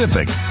 5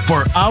 Pacific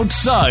for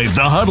Outside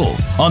the Huddle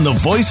on the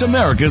Voice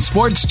America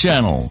Sports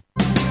Channel.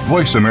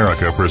 Voice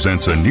America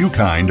presents a new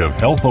kind of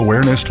health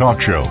awareness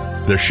talk show,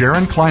 the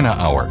Sharon Kleina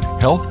Hour,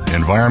 Health,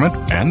 Environment,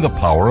 and the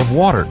Power of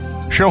Water.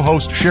 Show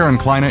host Sharon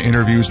Kleina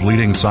interviews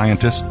leading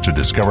scientists to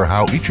discover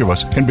how each of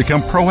us can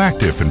become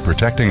proactive in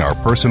protecting our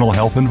personal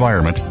health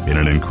environment in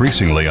an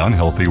increasingly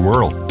unhealthy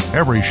world.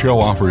 Every show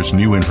offers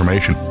new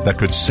information that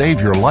could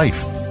save your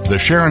life. The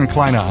Sharon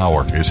Kleina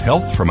Hour is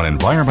health from an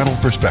environmental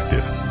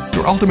perspective,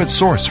 your ultimate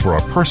source for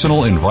a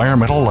personal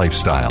environmental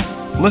lifestyle.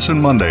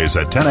 Listen Mondays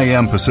at 10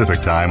 a.m.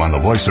 Pacific Time on the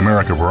Voice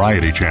America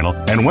Variety Channel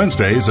and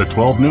Wednesdays at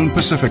 12 noon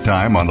Pacific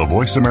Time on the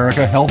Voice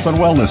America Health and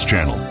Wellness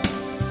Channel.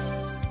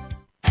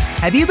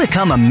 Have you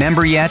become a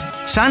member yet?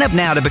 Sign up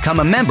now to become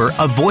a member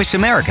of Voice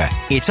America.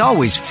 It's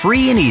always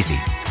free and easy.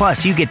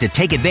 Plus, you get to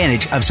take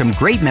advantage of some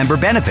great member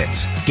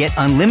benefits. Get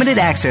unlimited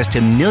access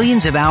to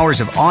millions of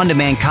hours of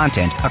on-demand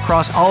content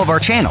across all of our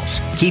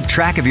channels. Keep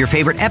track of your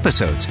favorite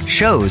episodes,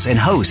 shows, and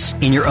hosts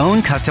in your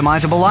own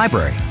customizable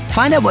library.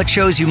 Find out what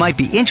shows you might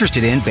be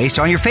interested in based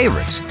on your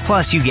favorites.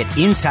 Plus, you get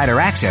insider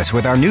access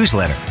with our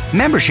newsletter.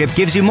 Membership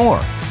gives you more.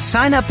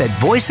 Sign up at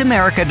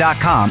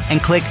voiceamerica.com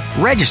and click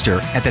register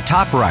at the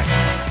top right.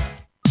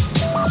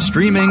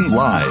 Streaming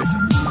live,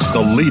 the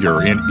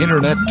leader in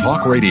Internet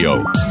talk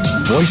radio,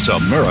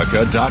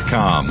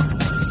 voiceamerica.com.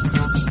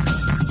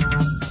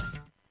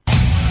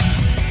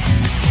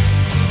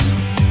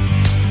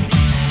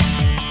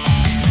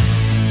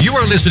 You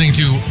are listening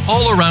to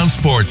All Around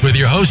Sports with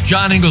your host,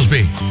 John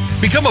Inglesby.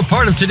 Become a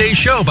part of today's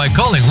show by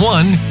calling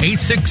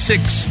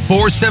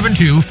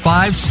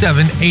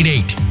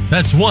 1-866-472-5788.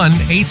 That's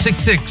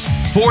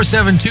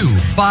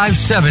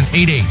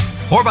 1-866-472-5788.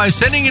 Or by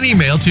sending an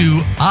email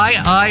to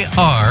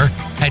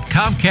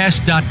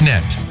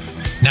iir@comcast.net.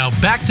 Now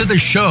back to the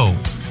show.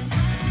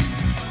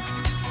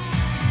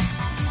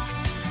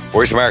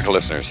 Voice America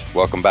listeners,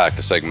 welcome back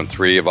to segment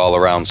 3 of All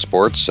Around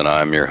Sports, and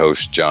I'm your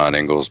host, John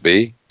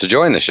Inglesby. To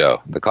join the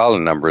show, the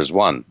call-in number is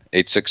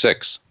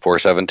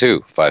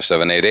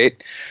 1-866-472-5788,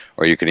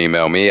 or you can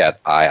email me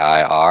at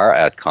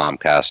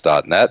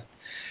iir@comcast.net.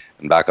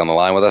 And back on the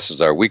line with us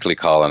is our weekly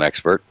call-in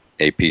expert,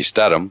 AP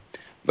Stedham,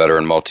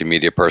 veteran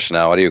multimedia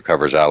personality who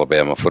covers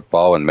Alabama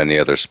football and many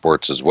other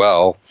sports as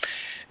well.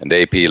 And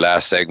AP,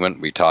 last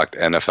segment, we talked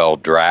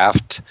NFL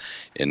draft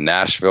in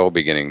Nashville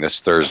beginning this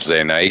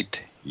Thursday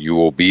night. You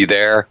will be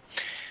there.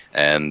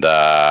 And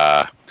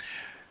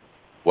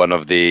one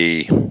of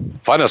the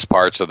funnest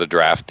parts of the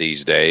draft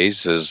these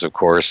days is, of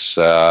course,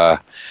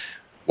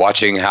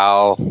 watching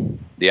how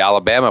the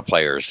Alabama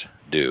players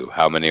do,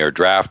 how many are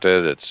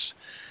drafted. It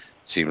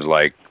seems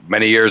like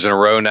many years in a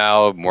row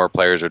now, more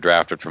players are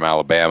drafted from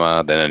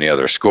Alabama than any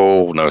other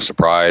school. No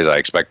surprise. I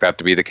expect that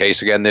to be the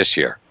case again this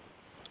year.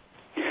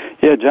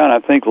 Yeah, John, I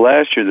think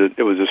last year that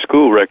it was a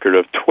school record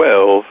of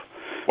 12,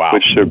 wow,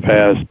 which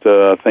surpassed,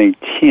 I think,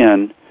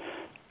 10.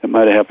 It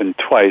might have happened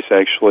twice,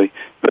 actually.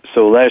 But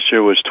so last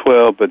year was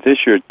 12, but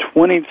this year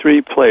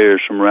 23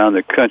 players from around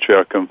the country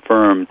are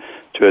confirmed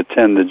to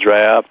attend the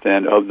draft,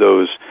 and of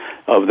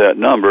that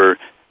number,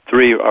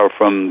 3 are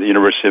from the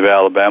University of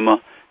Alabama.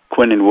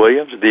 Quentin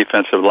Williams, the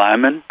defensive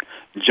lineman,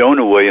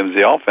 Jonah Williams,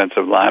 the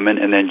offensive lineman,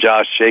 and then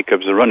Josh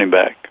Jacobs, the running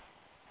back.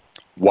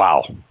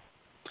 Wow.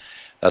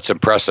 That's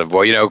impressive.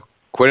 Well,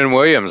 Quentin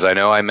Williams, I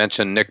know I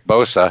mentioned Nick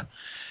Bosa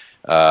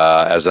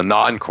as a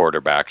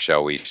non-quarterback,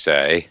 shall we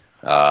say.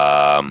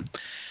 But,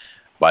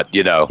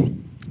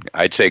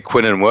 I'd say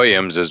Quentin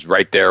Williams is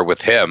right there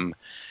with him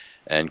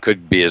and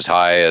could be as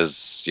high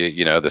as,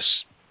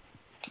 this,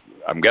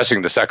 I'm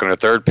guessing the second or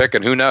third pick,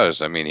 and who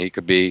knows? I mean, he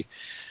could be,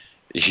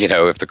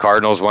 if the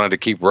Cardinals wanted to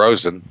keep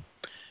Rosen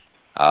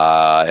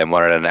and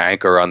wanted an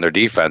anchor on their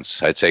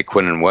defense, I'd say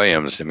Quentin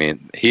Williams. I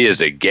mean, he is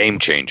a game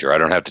changer. I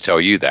don't have to tell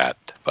you that.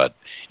 But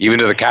even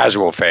to the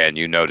casual fan,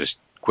 you notice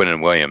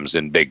Quentin Williams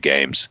in big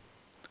games.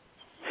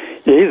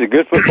 Yeah, he's a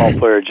good football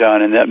player,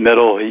 John. In that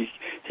middle, he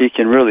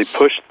can really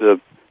push the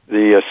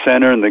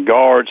center and the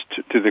guards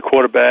to the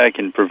quarterback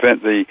and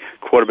prevent the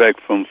quarterback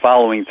from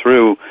following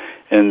through.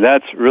 And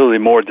that's really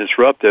more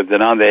disruptive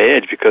than on the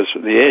edge, because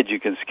the edge you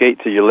can skate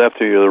to your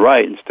left or your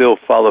right and still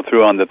follow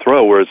through on the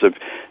throw, whereas if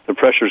the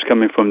pressure is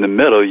coming from the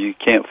middle, you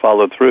can't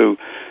follow through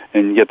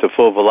and get the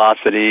full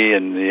velocity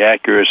and the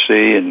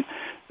accuracy and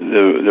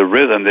the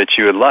rhythm that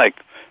you would like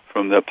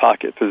from the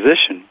pocket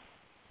position.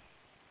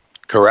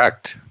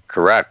 Correct.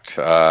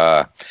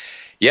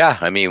 Yeah,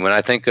 I mean, when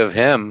I think of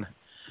him,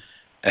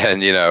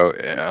 and,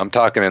 I'm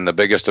talking in the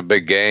biggest of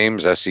big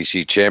games,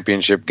 SEC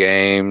championship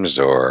games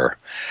or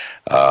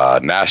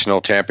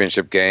national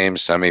championship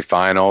games,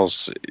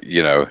 semifinals,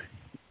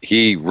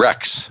 he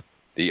wrecks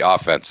the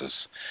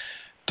offenses,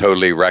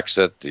 totally wrecks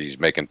it. He's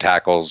making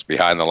tackles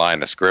behind the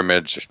line of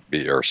scrimmage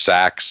or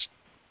sacks,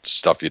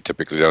 stuff you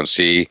typically don't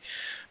see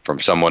from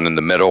someone in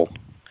the middle.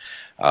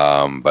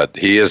 But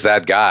he is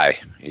that guy.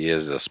 He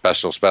is a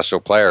special, special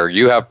player.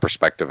 You have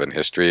perspective in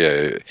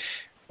history.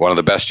 One of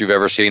the best you've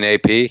ever seen,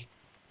 AP?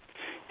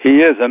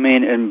 He is. I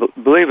mean, and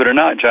believe it or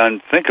not,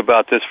 John, think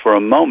about this for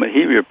a moment.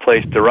 He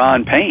replaced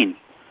Daron Payne,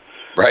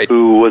 right,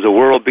 who was a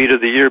world beater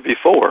the year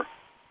before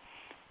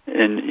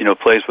and,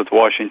 plays with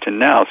Washington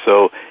now.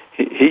 So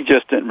he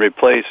just didn't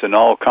replace an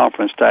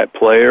all-conference type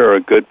player or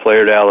a good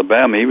player to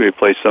Alabama. He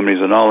replaced somebody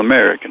who's an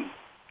All-American.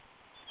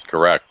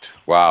 Correct.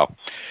 Wow.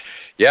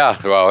 Yeah,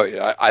 well,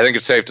 I think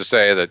it's safe to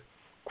say that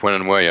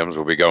Quinnen Williams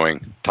will be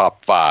going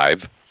top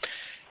 5.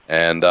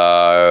 And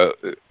now,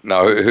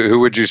 who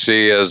would you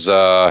see as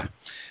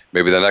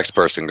maybe the next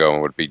person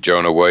going? Would it be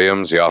Jonah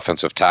Williams, the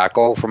offensive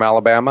tackle from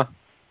Alabama?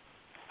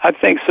 I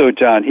think so,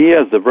 John. He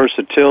has the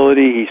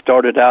versatility. He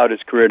started out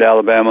his career at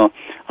Alabama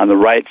on the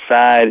right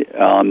side.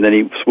 Then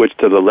he switched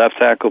to the left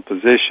tackle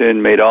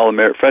position, made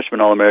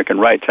freshman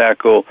All-American right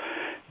tackle,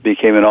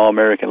 became an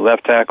All-American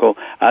left tackle.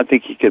 I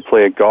think he could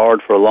play a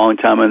guard for a long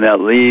time in that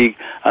league.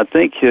 I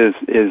think his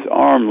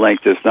arm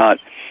length is not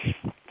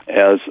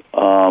as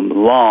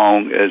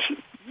long as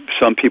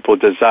some people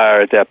desire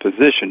at that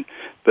position.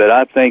 But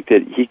I think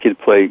that he could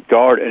play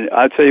guard. And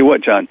I'll tell you what,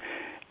 John,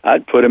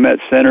 I'd put him at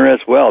center as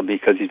well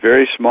because he's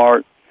very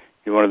smart.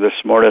 He's one of the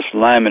smartest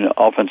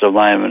offensive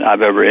linemen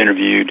I've ever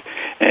interviewed.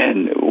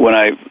 And when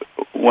I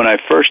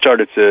first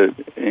started to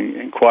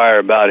inquire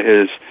about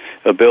his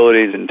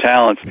abilities and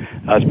talents,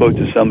 I spoke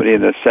to somebody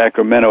in the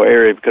Sacramento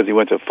area because he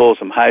went to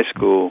Folsom High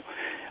School.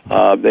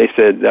 They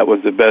said that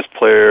was the best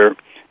player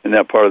in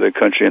that part of the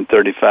country in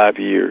 35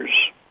 years.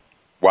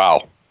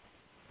 Wow.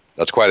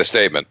 That's quite a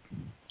statement.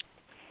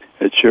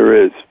 It sure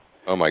is.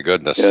 Oh my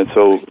goodness! Yeah,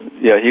 so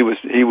he was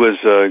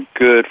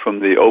good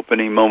from the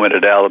opening moment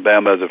at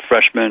Alabama as a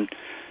freshman.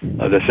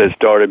 As I said,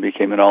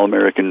 became an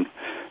All-American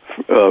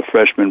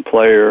freshman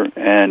player,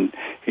 and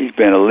he's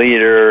been a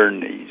leader,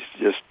 and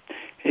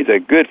he's a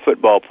good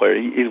football player.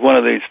 He's one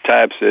of these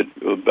types that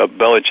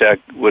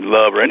Belichick would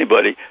love, or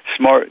anybody.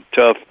 Smart,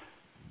 tough,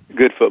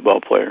 good football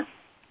player.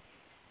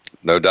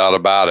 No doubt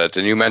about it.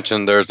 And you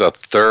mentioned there's a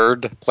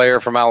third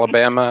player from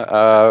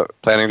Alabama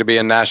planning to be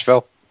in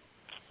Nashville.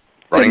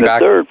 Running back?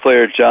 The third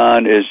player,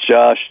 John, is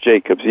Josh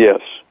Jacobs, yes.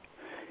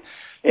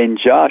 And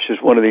Josh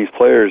is one of these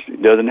players. He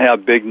doesn't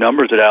have big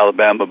numbers at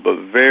Alabama, but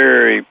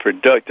very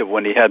productive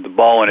when he had the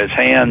ball in his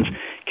hands,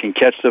 can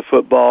catch the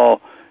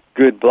football,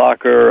 good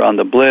blocker on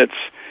the blitz,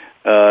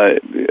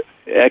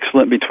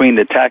 excellent between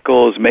the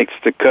tackles, makes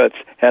the cuts,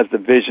 has the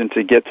vision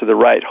to get to the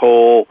right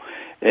hole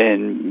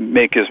and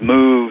make his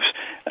moves.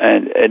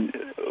 And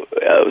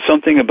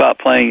something about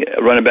playing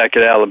running back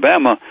at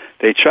Alabama,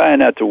 they try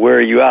not to wear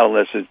you out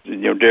unless it's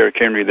Derrick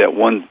Henry that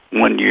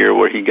one year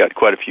where he got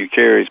quite a few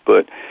carries,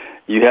 but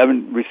you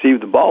haven't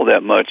received the ball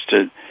that much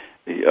to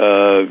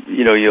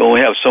you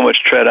only have so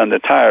much tread on the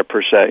tire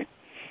per se.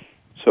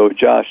 So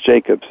Josh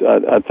Jacobs,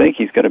 I think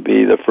he's going to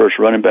be the first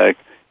running back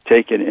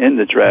taken in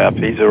the draft.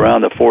 He's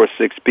around the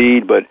 4.6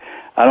 speed, but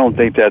I don't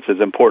think that's as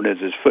important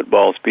as his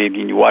football speed.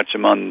 You watch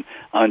him on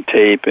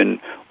tape and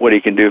what he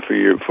can do for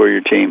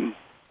your team.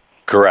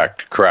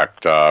 Correct.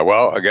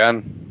 Well,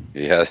 again,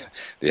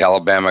 the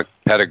Alabama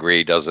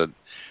pedigree does it.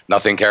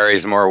 Nothing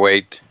carries more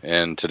weight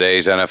in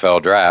today's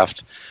NFL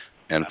draft,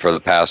 and for the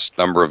past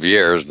number of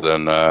years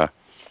than,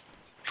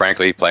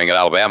 frankly, playing at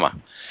Alabama.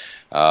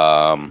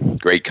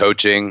 Great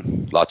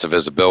coaching, lots of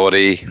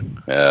visibility,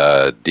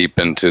 deep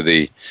into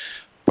the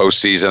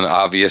postseason,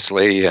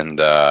 obviously, and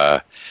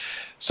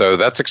so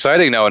that's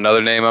exciting. Now,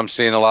 another name I'm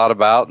seeing a lot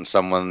about, and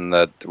someone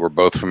that we're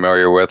both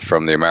familiar with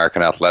from the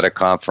American Athletic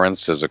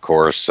Conference, is, of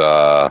course,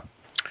 Ed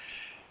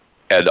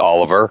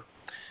Oliver,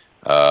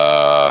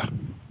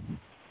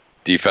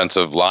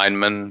 defensive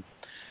lineman.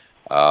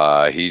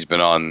 He's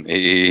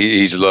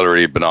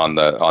literally been on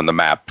the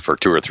map for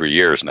 2 or 3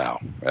 years now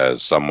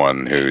as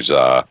someone who's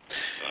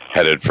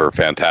headed for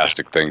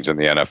fantastic things in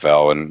the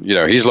NFL, and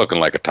he's looking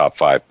like a top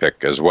 5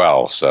 pick as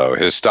well. So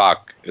his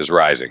stock is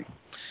rising.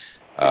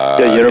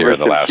 Here in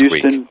the last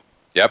week.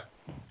 Yep.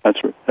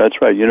 That's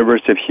right.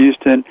 University of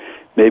Houston.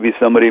 Maybe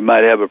somebody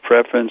might have a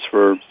preference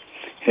for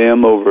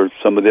him over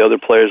some of the other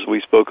players we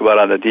spoke about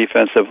on the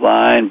defensive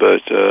line,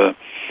 but he's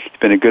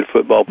been a good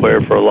football player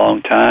for a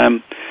long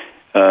time.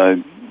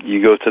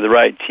 You go to the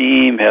right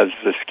team, has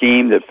the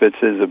scheme that fits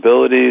his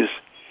abilities.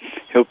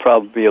 He'll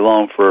probably be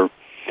he'll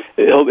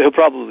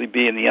probably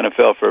be in the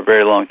NFL for a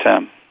very long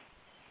time.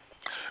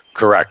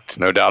 Correct,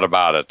 no doubt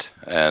about it.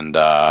 And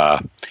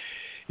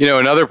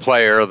another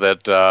player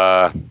that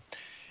I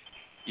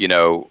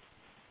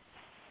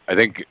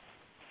think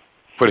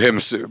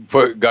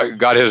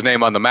got his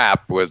name on the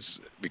map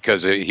was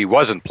because he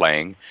wasn't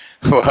playing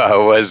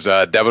was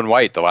Devin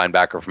White, the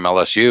linebacker from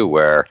LSU,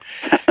 where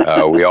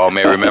we all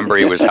may remember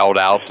he was held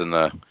out in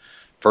the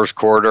first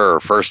quarter or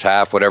first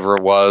half, whatever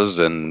it was,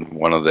 in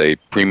one of the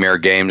premier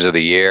games of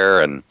the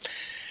year, and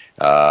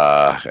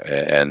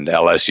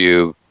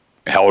LSU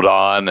held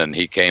on, and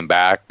he came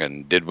back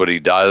and did what he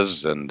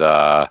does, and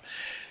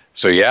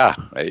so yeah,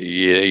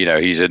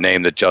 he's a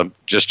name that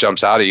just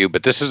jumps out at you.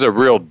 But this is a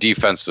real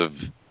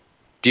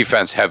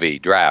defense-heavy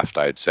draft,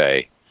 I'd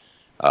say,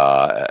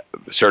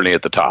 certainly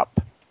at the top.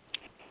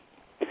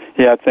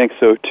 Yeah, I think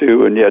so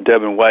too. And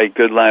Devin White,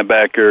 good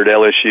linebacker at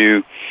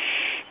LSU,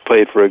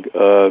 played for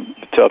a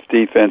tough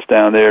defense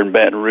down there in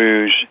Baton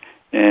Rouge.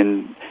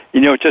 And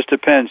it just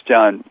depends,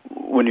 John.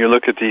 When you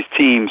look at these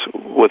teams,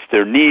 what's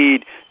their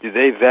need? Do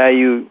they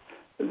value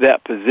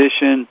that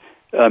position?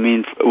 I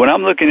mean, when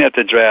I'm looking at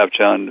the draft,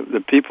 John,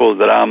 the people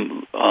that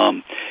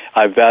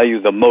I value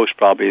the most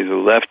probably is the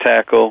left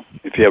tackle,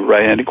 if you have a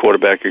right-handed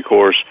quarterback, of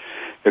course,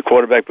 the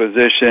quarterback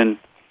position,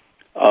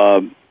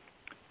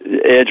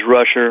 edge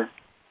rusher,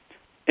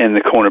 and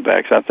the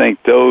cornerbacks. I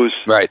think those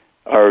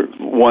are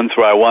ones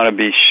where I want to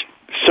be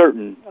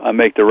certain I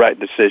make the right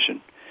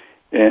decision.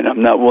 And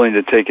I'm not willing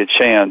to take a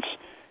chance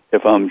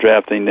if I'm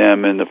drafting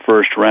them in the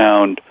first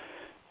round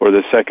or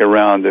the second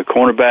round. The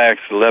cornerbacks,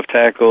 the left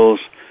tackles,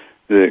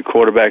 the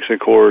quarterbacks, of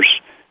course,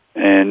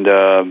 and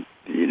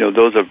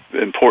those are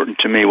important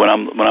to me when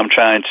I'm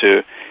trying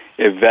to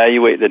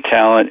evaluate the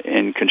talent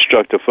and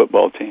construct a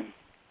football team.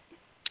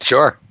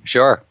 Sure.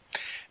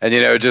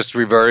 And, just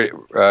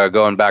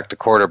going back to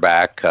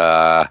quarterback,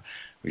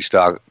 we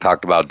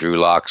talked about Drew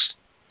Lock's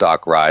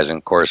stock rising.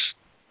 Of course,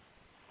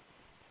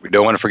 we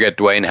don't want to forget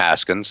Dwayne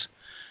Haskins,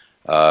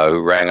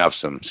 who rang up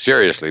some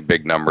seriously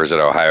big numbers at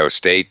Ohio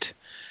State.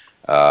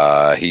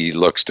 He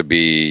looks to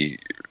be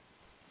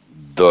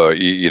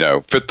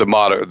fit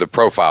the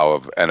profile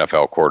of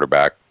NFL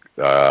quarterback,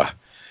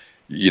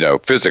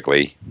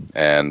 physically,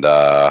 and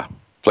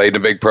played in a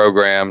big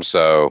program.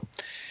 So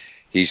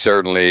he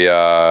certainly,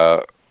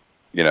 is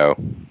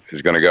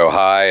going to go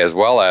high, as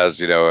well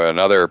as,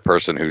 another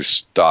person whose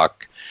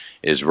stock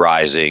is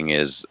rising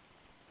is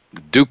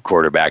Duke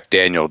quarterback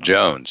Daniel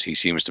Jones. He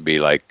seems to be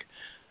like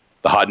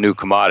the hot new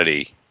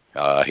commodity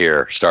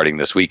here starting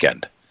this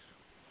weekend.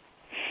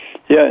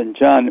 Yeah, and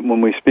John,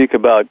 when we speak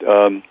about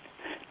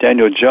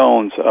Daniel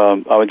Jones,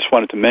 I just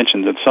wanted to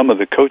mention that some of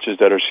the coaches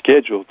that are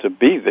scheduled to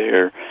be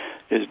there,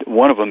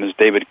 one of them is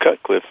David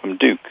Cutcliffe from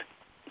Duke.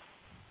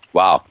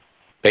 Wow.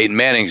 Peyton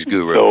Manning's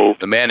guru. So,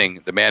 the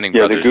Manning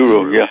brothers. The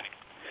guru. Yeah,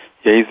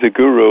 he's the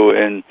guru,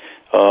 and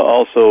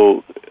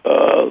also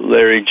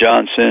Larry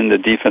Johnson, the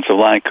defensive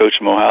line coach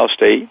from Ohio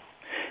State,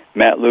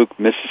 Matt Luke,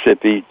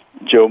 Mississippi,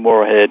 Joe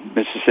Moorhead,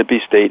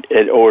 Mississippi State,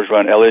 Ed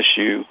Orgeron,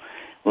 LSU,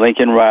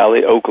 Lincoln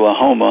Riley,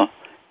 Oklahoma.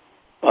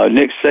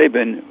 Nick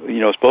Saban,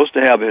 supposed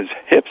to have his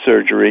hip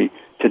surgery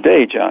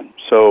today, John.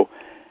 So,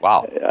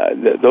 wow,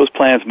 those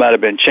plans might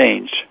have been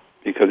changed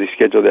because he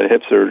scheduled that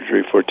hip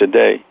surgery for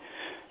today.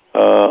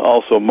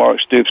 Also,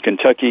 Mark Stoops,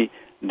 Kentucky,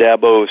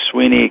 Dabo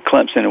Sweeney,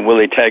 Clemson, and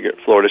Willie Taggart,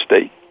 Florida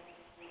State.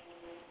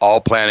 All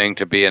planning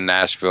to be in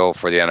Nashville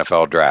for the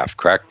NFL draft,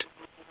 correct?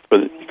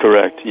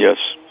 Correct, yes.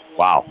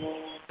 Wow.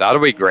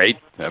 That'll be great.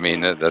 I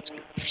mean, that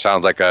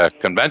sounds like a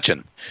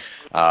convention.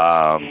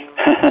 So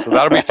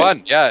that'll be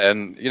fun. Yeah,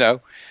 and,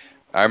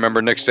 I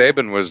remember Nick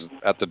Saban was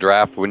at the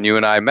draft when you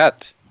and I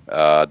met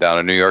down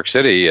in New York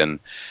City, and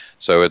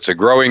so it's a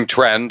growing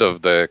trend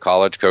of the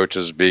college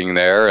coaches being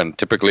there and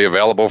typically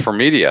available for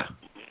media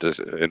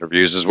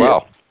interviews as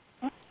well.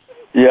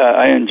 Yeah,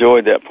 I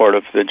enjoyed that part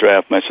of the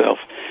draft myself,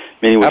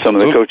 meeting with some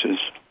of the coaches.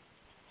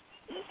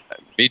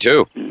 Me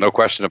too. No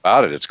question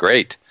about it. It's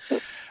great.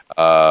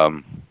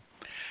 Well,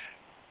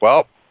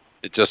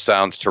 it just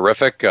sounds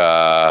terrific.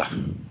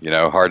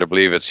 Hard to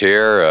believe it's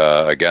here.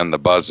 Again, the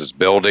buzz is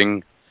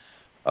building,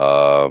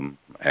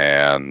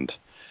 and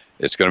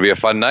it's going to be a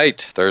fun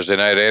night, Thursday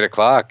night,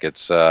 8:00.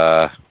 It's,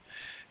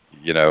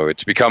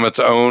 it's become its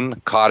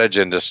own cottage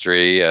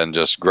industry and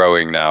just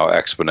growing now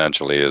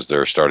exponentially as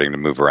they're starting to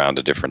move around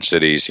to different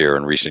cities here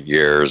in recent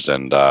years.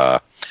 And,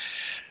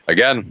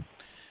 again,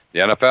 the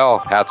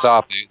NFL, hats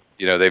off.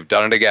 They've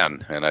done it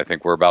again. And I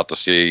think we're about to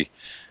see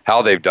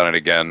how they've done it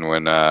again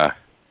when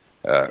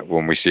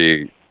we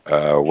see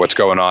what's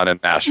going on in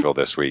Nashville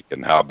this week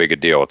and how big a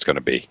deal it's going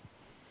to be.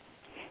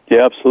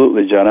 Yeah,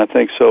 absolutely, John. I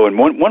think so. And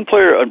one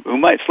player who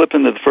might slip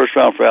into the first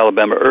round for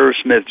Alabama, Irv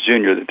Smith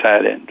Jr., the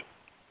tight end.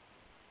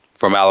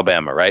 From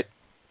Alabama, right?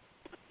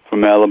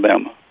 From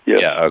Alabama,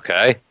 yes. Yeah,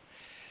 okay.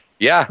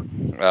 Yeah,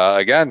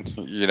 again,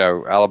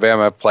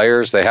 Alabama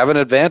players, they have an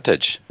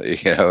advantage,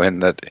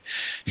 in that,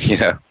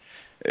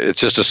 it's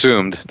just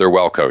assumed they're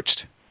well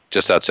coached.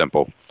 Just that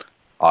simple.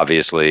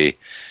 Obviously,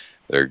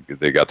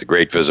 they got the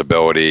great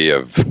visibility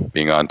of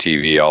being on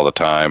TV all the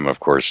time,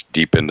 of course,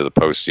 deep into the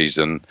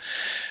postseason,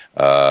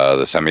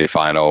 the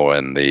semifinal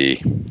and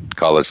the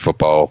college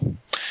football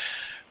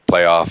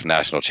playoff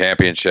national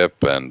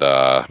championship. And,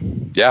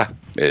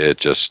 it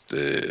just,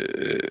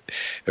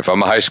 if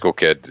I'm a high school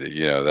kid,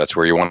 that's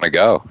where you want to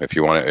go. If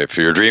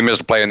your dream is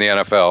to play in the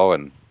NFL,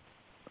 and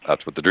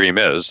that's what the dream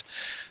is,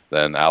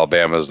 then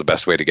Alabama is the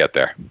best way to get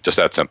there. Just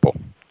that simple.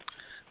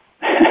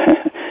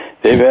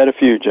 They've had a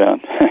few, John.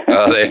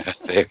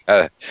 They've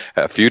had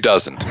a few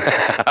dozen,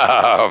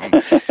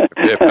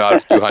 if not a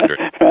few hundred.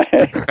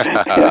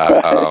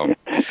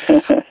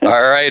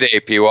 All right,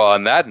 AP. Well,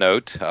 on that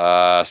note,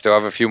 still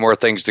have a few more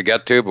things to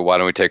get to, but why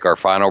don't we take our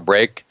final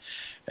break?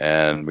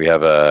 And we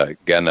have, a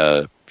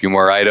few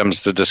more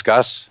items to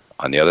discuss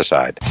on the other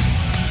side.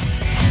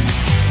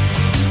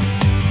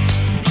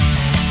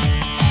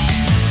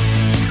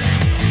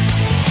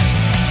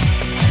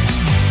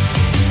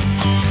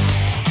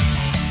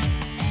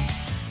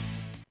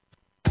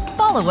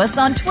 Follow us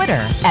on Twitter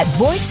at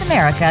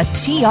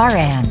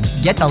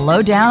VoiceAmericaTRN. Get the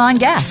lowdown on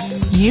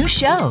guests, new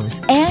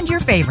shows, and your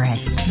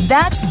favorites.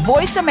 That's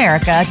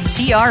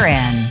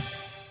VoiceAmericaTRN.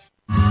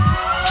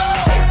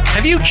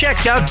 Have you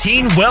checked out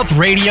Teen Wealth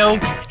Radio?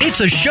 It's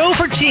a show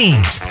for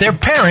teens, their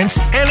parents,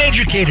 and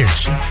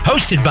educators.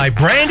 Hosted by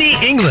Brandy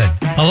England.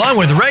 Along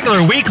with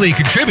regular weekly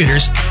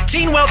contributors,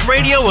 Teen Wealth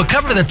Radio will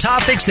cover the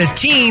topics that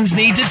teens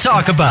need to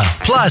talk about.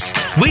 Plus,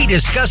 we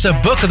discuss a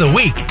book of the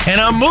week and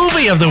a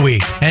movie of the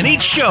week. And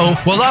each show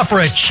will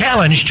offer a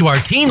challenge to our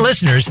teen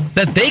listeners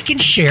that they can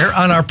share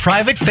on our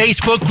private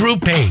Facebook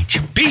group page.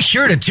 Be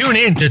sure to tune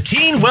in to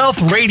Teen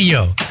Wealth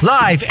Radio,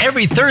 live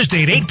every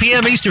Thursday at 8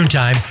 p.m. Eastern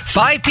Time,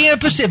 5 p.m.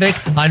 Pacific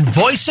on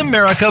Voice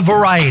America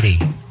Variety.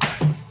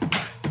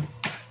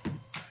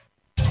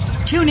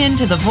 Tune in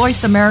to the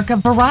Voice America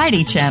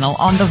Variety channel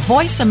on the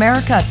Voice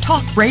America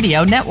Talk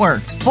Radio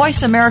Network.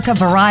 Voice America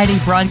Variety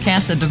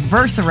broadcasts a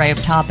diverse array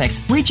of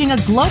topics, reaching a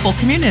global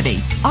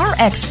community. Our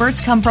experts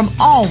come from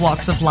all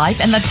walks of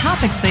life, and the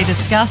topics they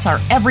discuss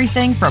are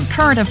everything from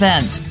current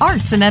events,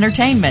 arts and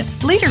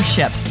entertainment,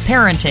 leadership,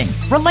 parenting,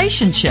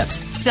 relationships,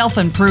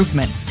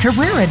 self-improvement,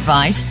 career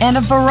advice, and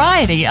a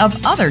variety of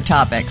other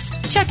topics.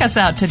 Check us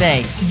out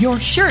today. You're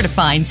sure to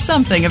find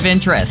something of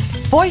interest.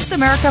 Voice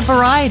America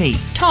Variety.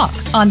 Talk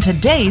on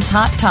today's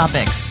hot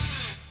topics.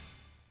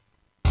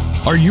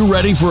 Are you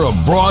ready for a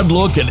broad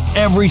look at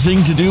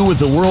everything to do with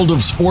the world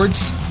of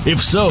sports? If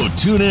so,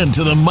 tune in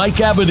to the Mike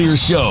Abadir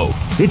Show.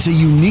 It's a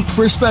unique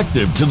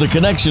perspective to the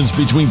connections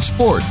between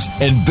sports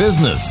and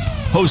business.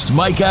 Host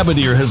Mike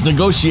Abadir has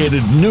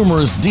negotiated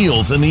numerous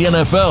deals in the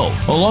NFL.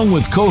 Along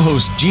with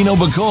co-host Gino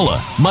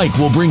Bacola, Mike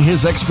will bring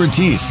his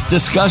expertise,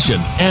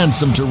 discussion, and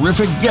some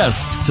terrific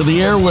guests to the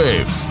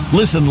airwaves.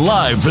 Listen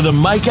live for the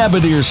Mike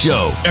Abadir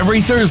Show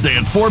every Thursday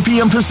at 4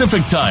 p.m.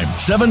 Pacific Time,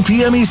 7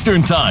 p.m.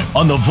 Eastern Time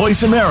on the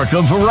Voice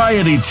America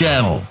Variety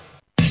Channel.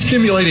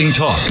 Stimulating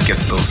talk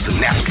gets those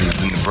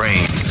synapses in the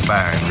brain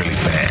firing really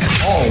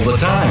fast. All the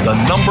time. The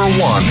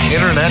 #1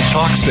 internet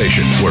talk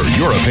station where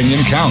your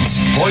opinion counts.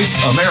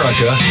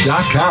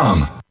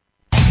 VoiceAmerica.com.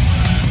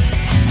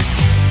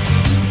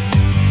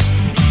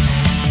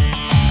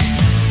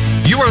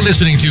 You are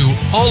listening to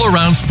All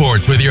Around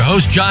Sports with your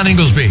host, John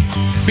Inglesby.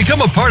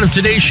 Become a part of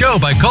today's show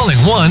by calling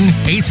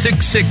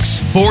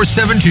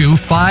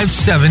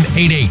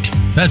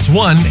 1-866-472-5788. That's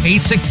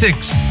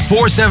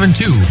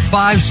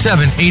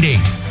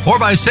 1-866-472-5788. Or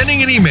by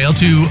sending an email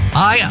to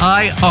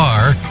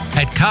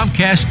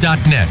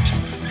iir@comcast.net.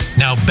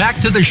 Now back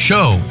to the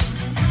show.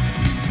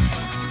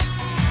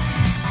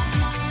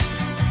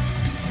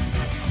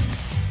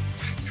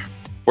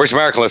 Voice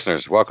America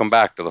listeners, welcome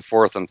back to the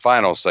fourth and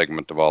final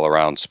segment of All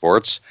Around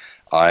Sports.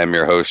 I am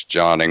your host,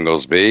 John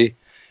Inglesby,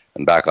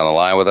 and back on the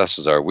line with us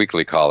is our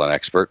weekly call-in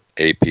expert,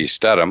 A.P.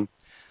 Stedham,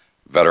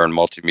 veteran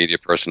multimedia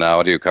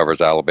personality who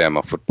covers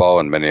Alabama football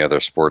and many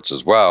other sports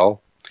as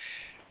well.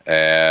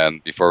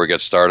 And before we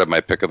get started, my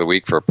pick of the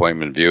week for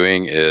appointment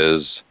viewing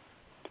is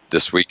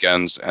this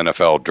weekend's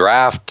NFL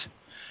Draft.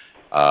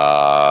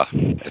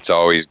 It's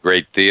always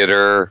great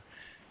theater.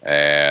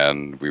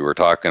 And we were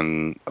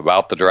talking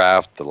about the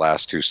draft, the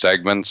last two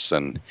segments,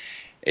 and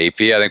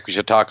AP, I think we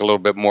should talk a little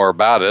bit more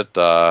about it.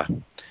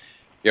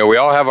 We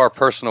all have our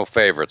personal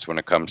favorites when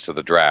it comes to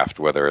the draft,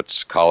 whether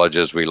it's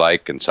colleges we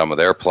like and some of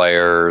their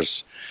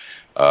players,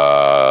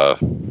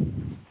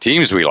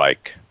 teams we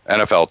like,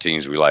 NFL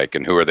teams we like,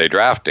 and who are they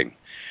drafting.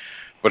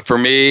 But for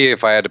me,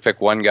 if I had to pick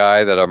one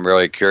guy that I'm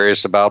really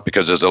curious about,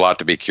 because there's a lot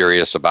to be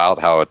curious about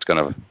how it's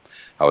going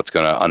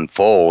to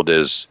unfold,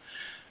 is,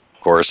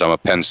 of course, I'm a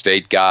Penn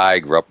State guy,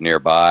 grew up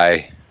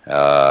nearby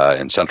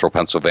in central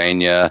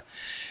Pennsylvania.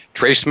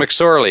 Trace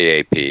McSorley,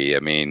 AP. I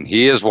mean,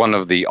 he is one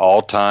of the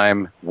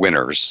all-time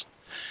winners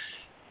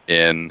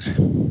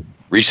in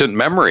recent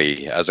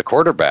memory as a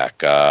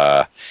quarterback.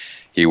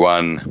 He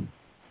won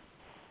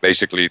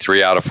basically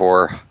 3 out of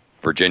 4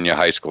 Virginia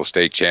high school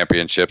state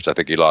championships. I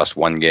think he lost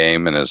one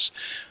game in his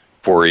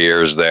 4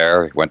 years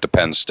there. He went to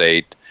Penn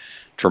State.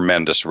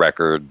 Tremendous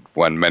record,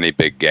 won many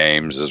big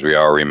games, as we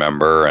all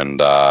remember,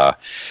 and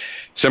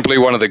simply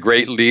one of the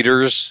great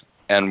leaders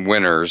and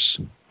winners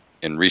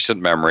in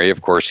recent memory.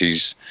 Of course,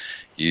 he's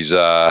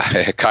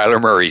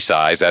Kyler Murray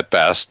size at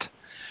best.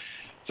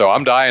 So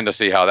I'm dying to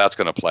see how that's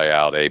going to play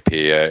out, AP.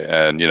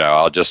 And,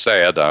 I'll just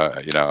say it,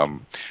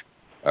 I'm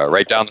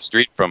right down the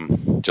street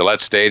from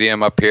Gillette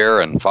Stadium up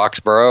here in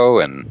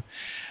Foxborough, and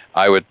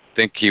I would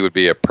think he would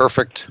be a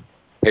perfect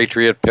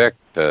Patriot pick.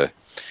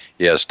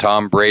 He has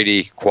Tom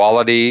Brady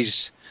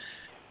qualities.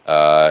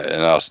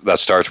 And that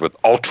starts with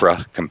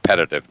ultra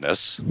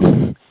competitiveness.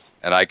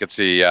 And I could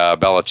see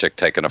Belichick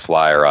taking a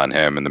flyer on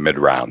him in the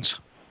mid-rounds.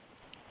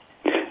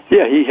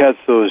 Yeah, he has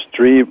those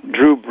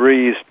Drew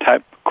Brees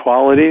type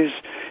qualities.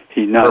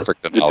 He's not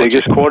the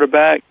biggest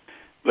quarterback,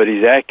 but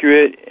he's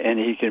accurate, and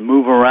he can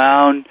move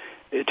around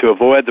to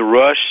avoid the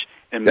rush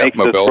and make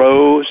the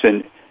throws.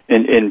 And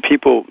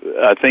people,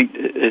 I think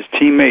his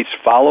teammates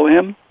follow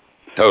him.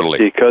 Totally.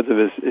 Because of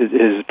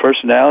his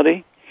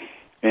personality,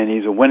 and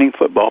he's a winning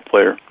football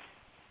player.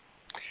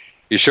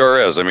 He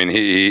sure is. I mean,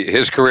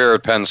 his career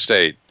at Penn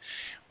State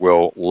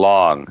will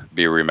long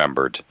be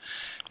remembered.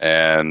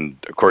 And,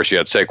 of course, you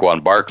had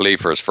Saquon Barkley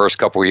for his first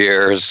couple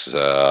years.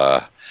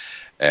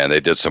 And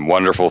they did some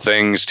wonderful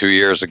things 2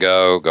 years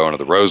ago, going to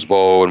the Rose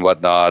Bowl and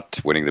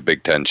whatnot, winning the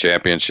Big Ten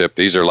championship.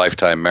 These are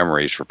lifetime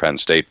memories for Penn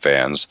State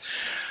fans.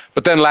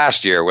 But then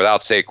last year,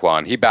 without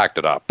Saquon, he backed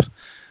it up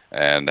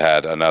and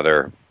had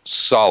another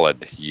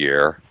solid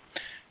year.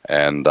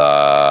 And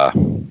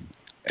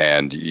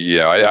you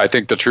know, I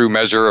think the true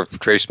measure of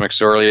Trace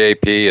McSorley,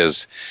 AP,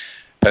 is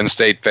Penn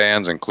State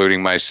fans,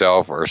 including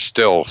myself, are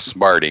still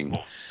smarting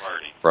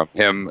from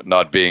him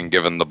not being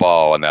given the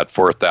ball in that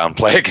fourth down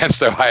play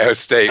against Ohio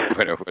State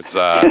when it was,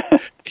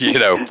 you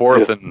know,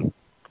 4th and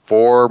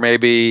 4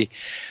 maybe.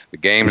 The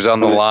game's on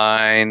the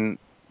line.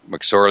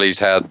 McSorley's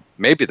had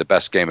maybe the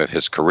best game of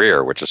his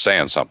career, which is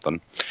saying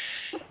something.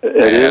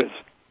 It is.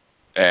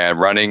 And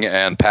running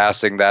and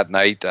passing that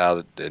night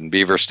in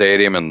Beaver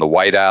Stadium and the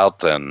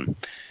whiteout, and,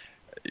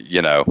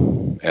 you know,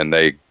 and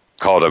they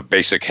called a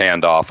basic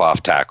handoff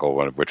off tackle,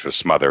 which was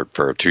smothered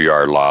for a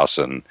 2-yard loss.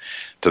 And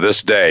to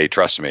this day,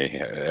 trust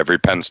me, every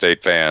Penn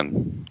State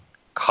fan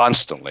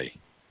constantly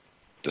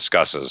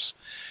discusses,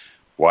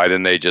 why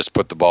didn't they just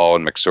put the ball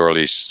in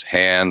McSorley's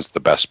hands, the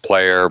best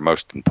player,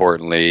 most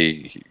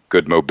importantly,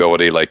 good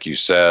mobility, like you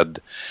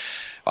said,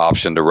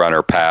 option to run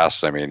or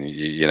pass. I mean,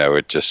 you know,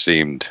 it just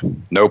seemed,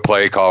 no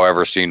play call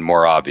ever seemed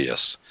more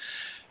obvious.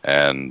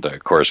 And,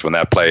 of course, when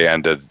that play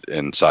ended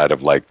inside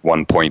of like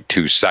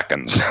 1.2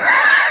 seconds,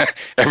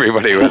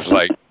 everybody was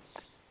like,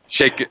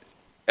 shake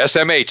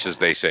SMH, as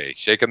they say,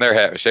 shaking their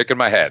head, shaking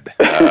my head.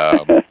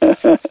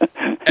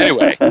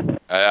 Anyway,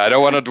 I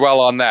don't want to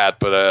dwell on that,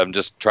 but I'm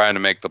just trying to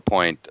make the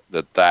point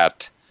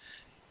that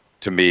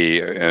to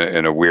me,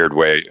 in a weird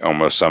way,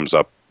 almost sums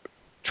up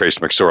Trace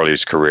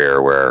McSorley's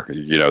career, where,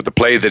 you know, the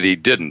play that he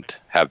didn't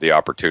have the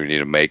opportunity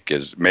to make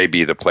is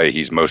maybe the play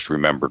he's most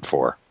remembered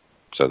for.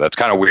 So that's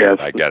kind of weird. Yes.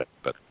 I get it,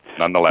 but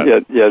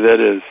nonetheless. Yeah, that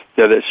is.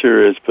 Yeah, that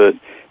sure is. But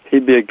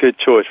he'd be a good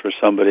choice for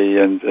somebody,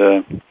 and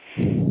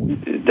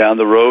down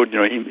the road, you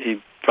know,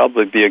 he'd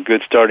probably be a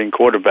good starting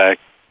quarterback,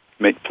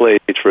 make plays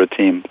for a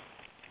team.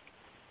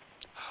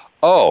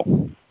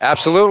 Oh,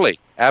 absolutely,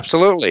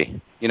 absolutely.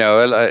 You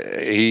know,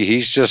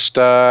 he's just,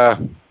 yeah,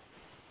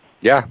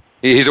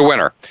 he's a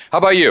winner. How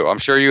about you? I'm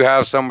sure you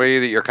have somebody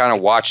that you're kind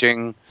of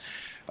watching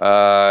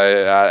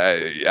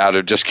out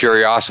of just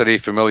curiosity,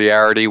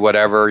 familiarity,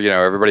 whatever. You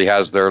know, everybody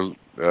has their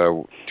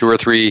 2 or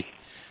 3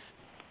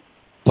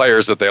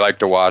 players that they like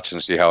to watch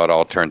and see how it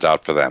all turns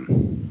out for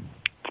them.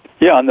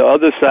 Yeah, on the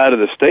other side of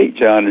the state,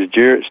 John, is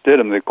Jarrett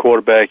Stidham, the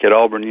quarterback at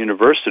Auburn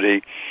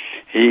University.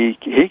 He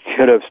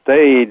could have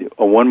stayed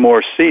one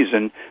more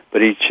season,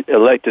 but he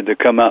elected to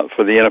come out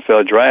for the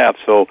NFL draft.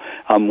 So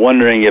I'm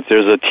wondering if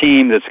there's a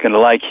team that's going to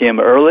like him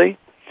early,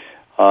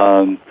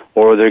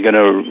 or they're going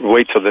to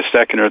wait till the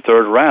 2nd or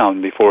 3rd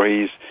round before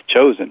he's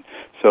chosen.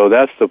 So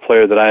that's the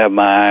player that I have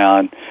my eye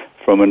on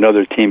from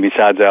another team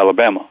besides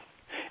Alabama.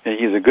 And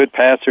he's a good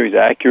passer. He's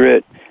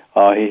accurate.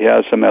 He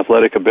has some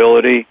athletic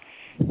ability.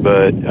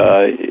 But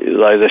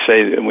like I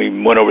say, and we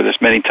went over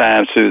this many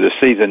times through the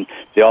season,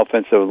 the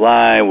offensive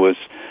line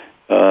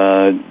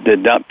did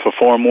not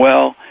perform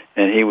well,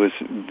 and he was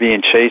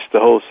being chased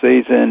the whole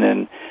season,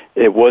 and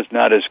it was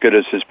not as good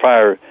as his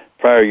prior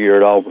year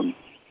at Auburn.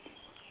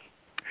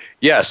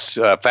 Yes,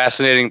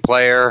 fascinating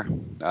player.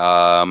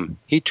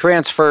 He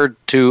transferred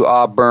to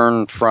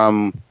Auburn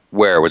from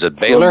where? Was it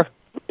Baylor?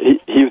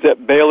 He was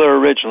at Baylor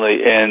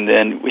originally, and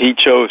then he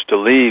chose to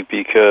leave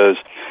because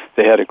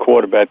they had a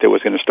quarterback that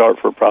was going to start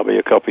for probably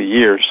a couple of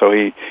years. So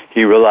he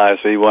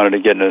realized that he wanted to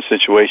get in a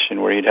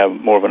situation where he'd have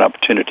more of an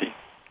opportunity.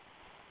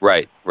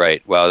 Right.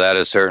 Well, that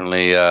is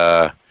certainly,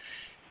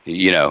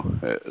 you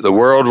know, the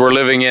world we're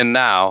living in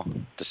now,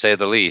 to say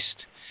the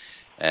least.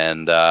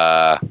 And,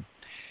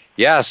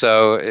 yeah,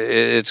 so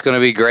it's going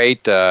to be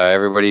great.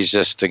 Everybody's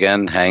just,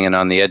 again, hanging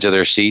on the edge of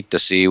their seat to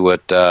see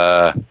what,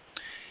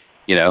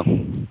 you know,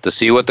 to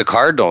see what the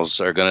Cardinals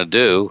are going to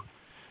do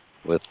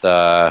with,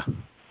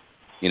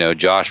 you know,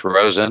 Josh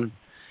Rosen.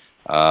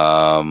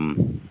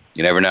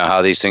 You never know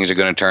how these things are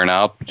going to turn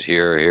out.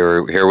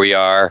 Here we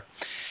are.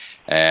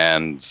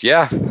 And,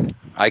 yeah,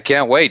 I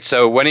can't wait.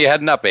 So when are you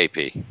heading up,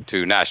 AP,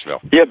 to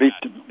Nashville? Yeah,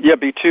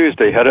 be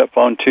Tuesday. Head up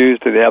on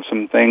Tuesday. They have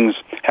some things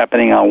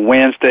happening on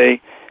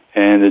Wednesday,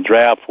 and the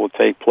draft will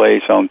take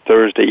place on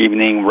Thursday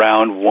evening,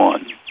 round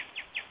 1.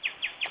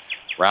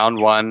 Round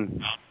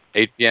 1,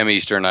 8 p.m.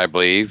 Eastern, I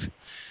believe.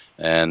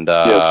 And,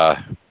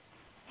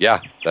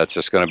 yeah, that's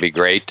just going to be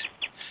great.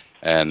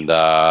 And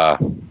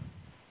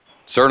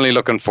certainly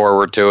looking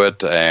forward to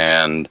it.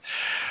 And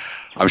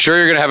I'm sure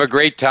you're going to have a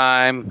great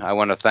time. I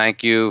want to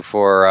thank you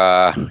for,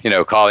 you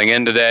know, calling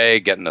in today,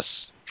 getting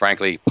us,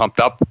 frankly, pumped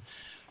up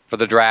for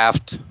the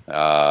draft.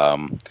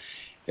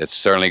 It's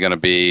certainly going to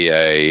be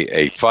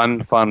a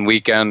fun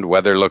weekend.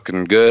 Weather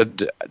looking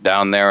good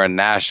down there in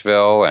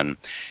Nashville. And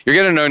you're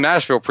getting to know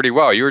Nashville pretty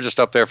well. You were just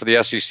up there for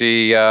the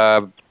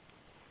SEC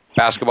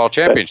basketball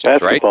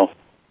championships, right?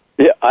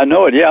 Yeah, I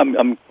know it. Yeah,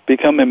 I'm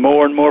becoming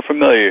more and more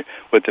familiar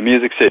with the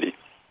Music City.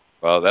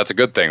 Well, that's a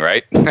good thing,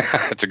 right?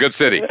 It's a good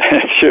city.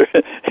 Sure,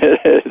 it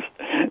is.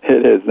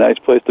 It is. Nice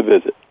place to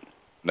visit.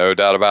 No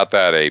doubt about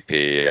that,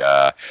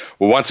 AP.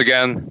 Well, once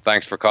again,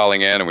 thanks for calling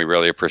in, and we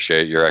really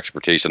appreciate your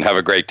expertise, and have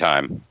a great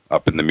time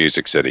up in the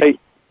Music City. Hey,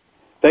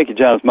 thank you,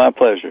 John. It's my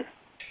pleasure.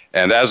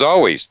 And as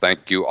always,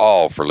 thank you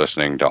all for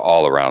listening to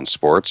All Around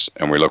Sports,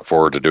 and we look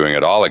forward to doing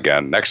it all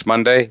again next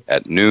Monday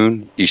at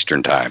noon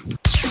Eastern Time.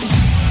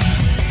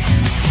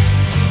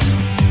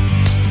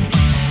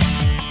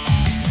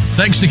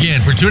 Thanks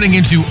again for tuning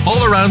into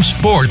All Around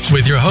Sports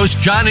with your host,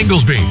 John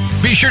Inglesby.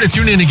 Be sure to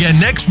tune in again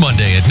next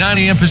Monday at 9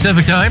 a.m.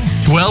 Pacific Time,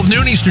 12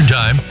 noon Eastern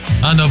Time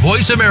on the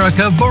Voice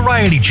America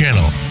Variety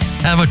Channel.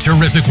 Have a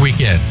terrific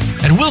weekend,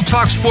 and we'll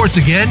talk sports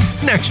again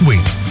next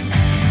week.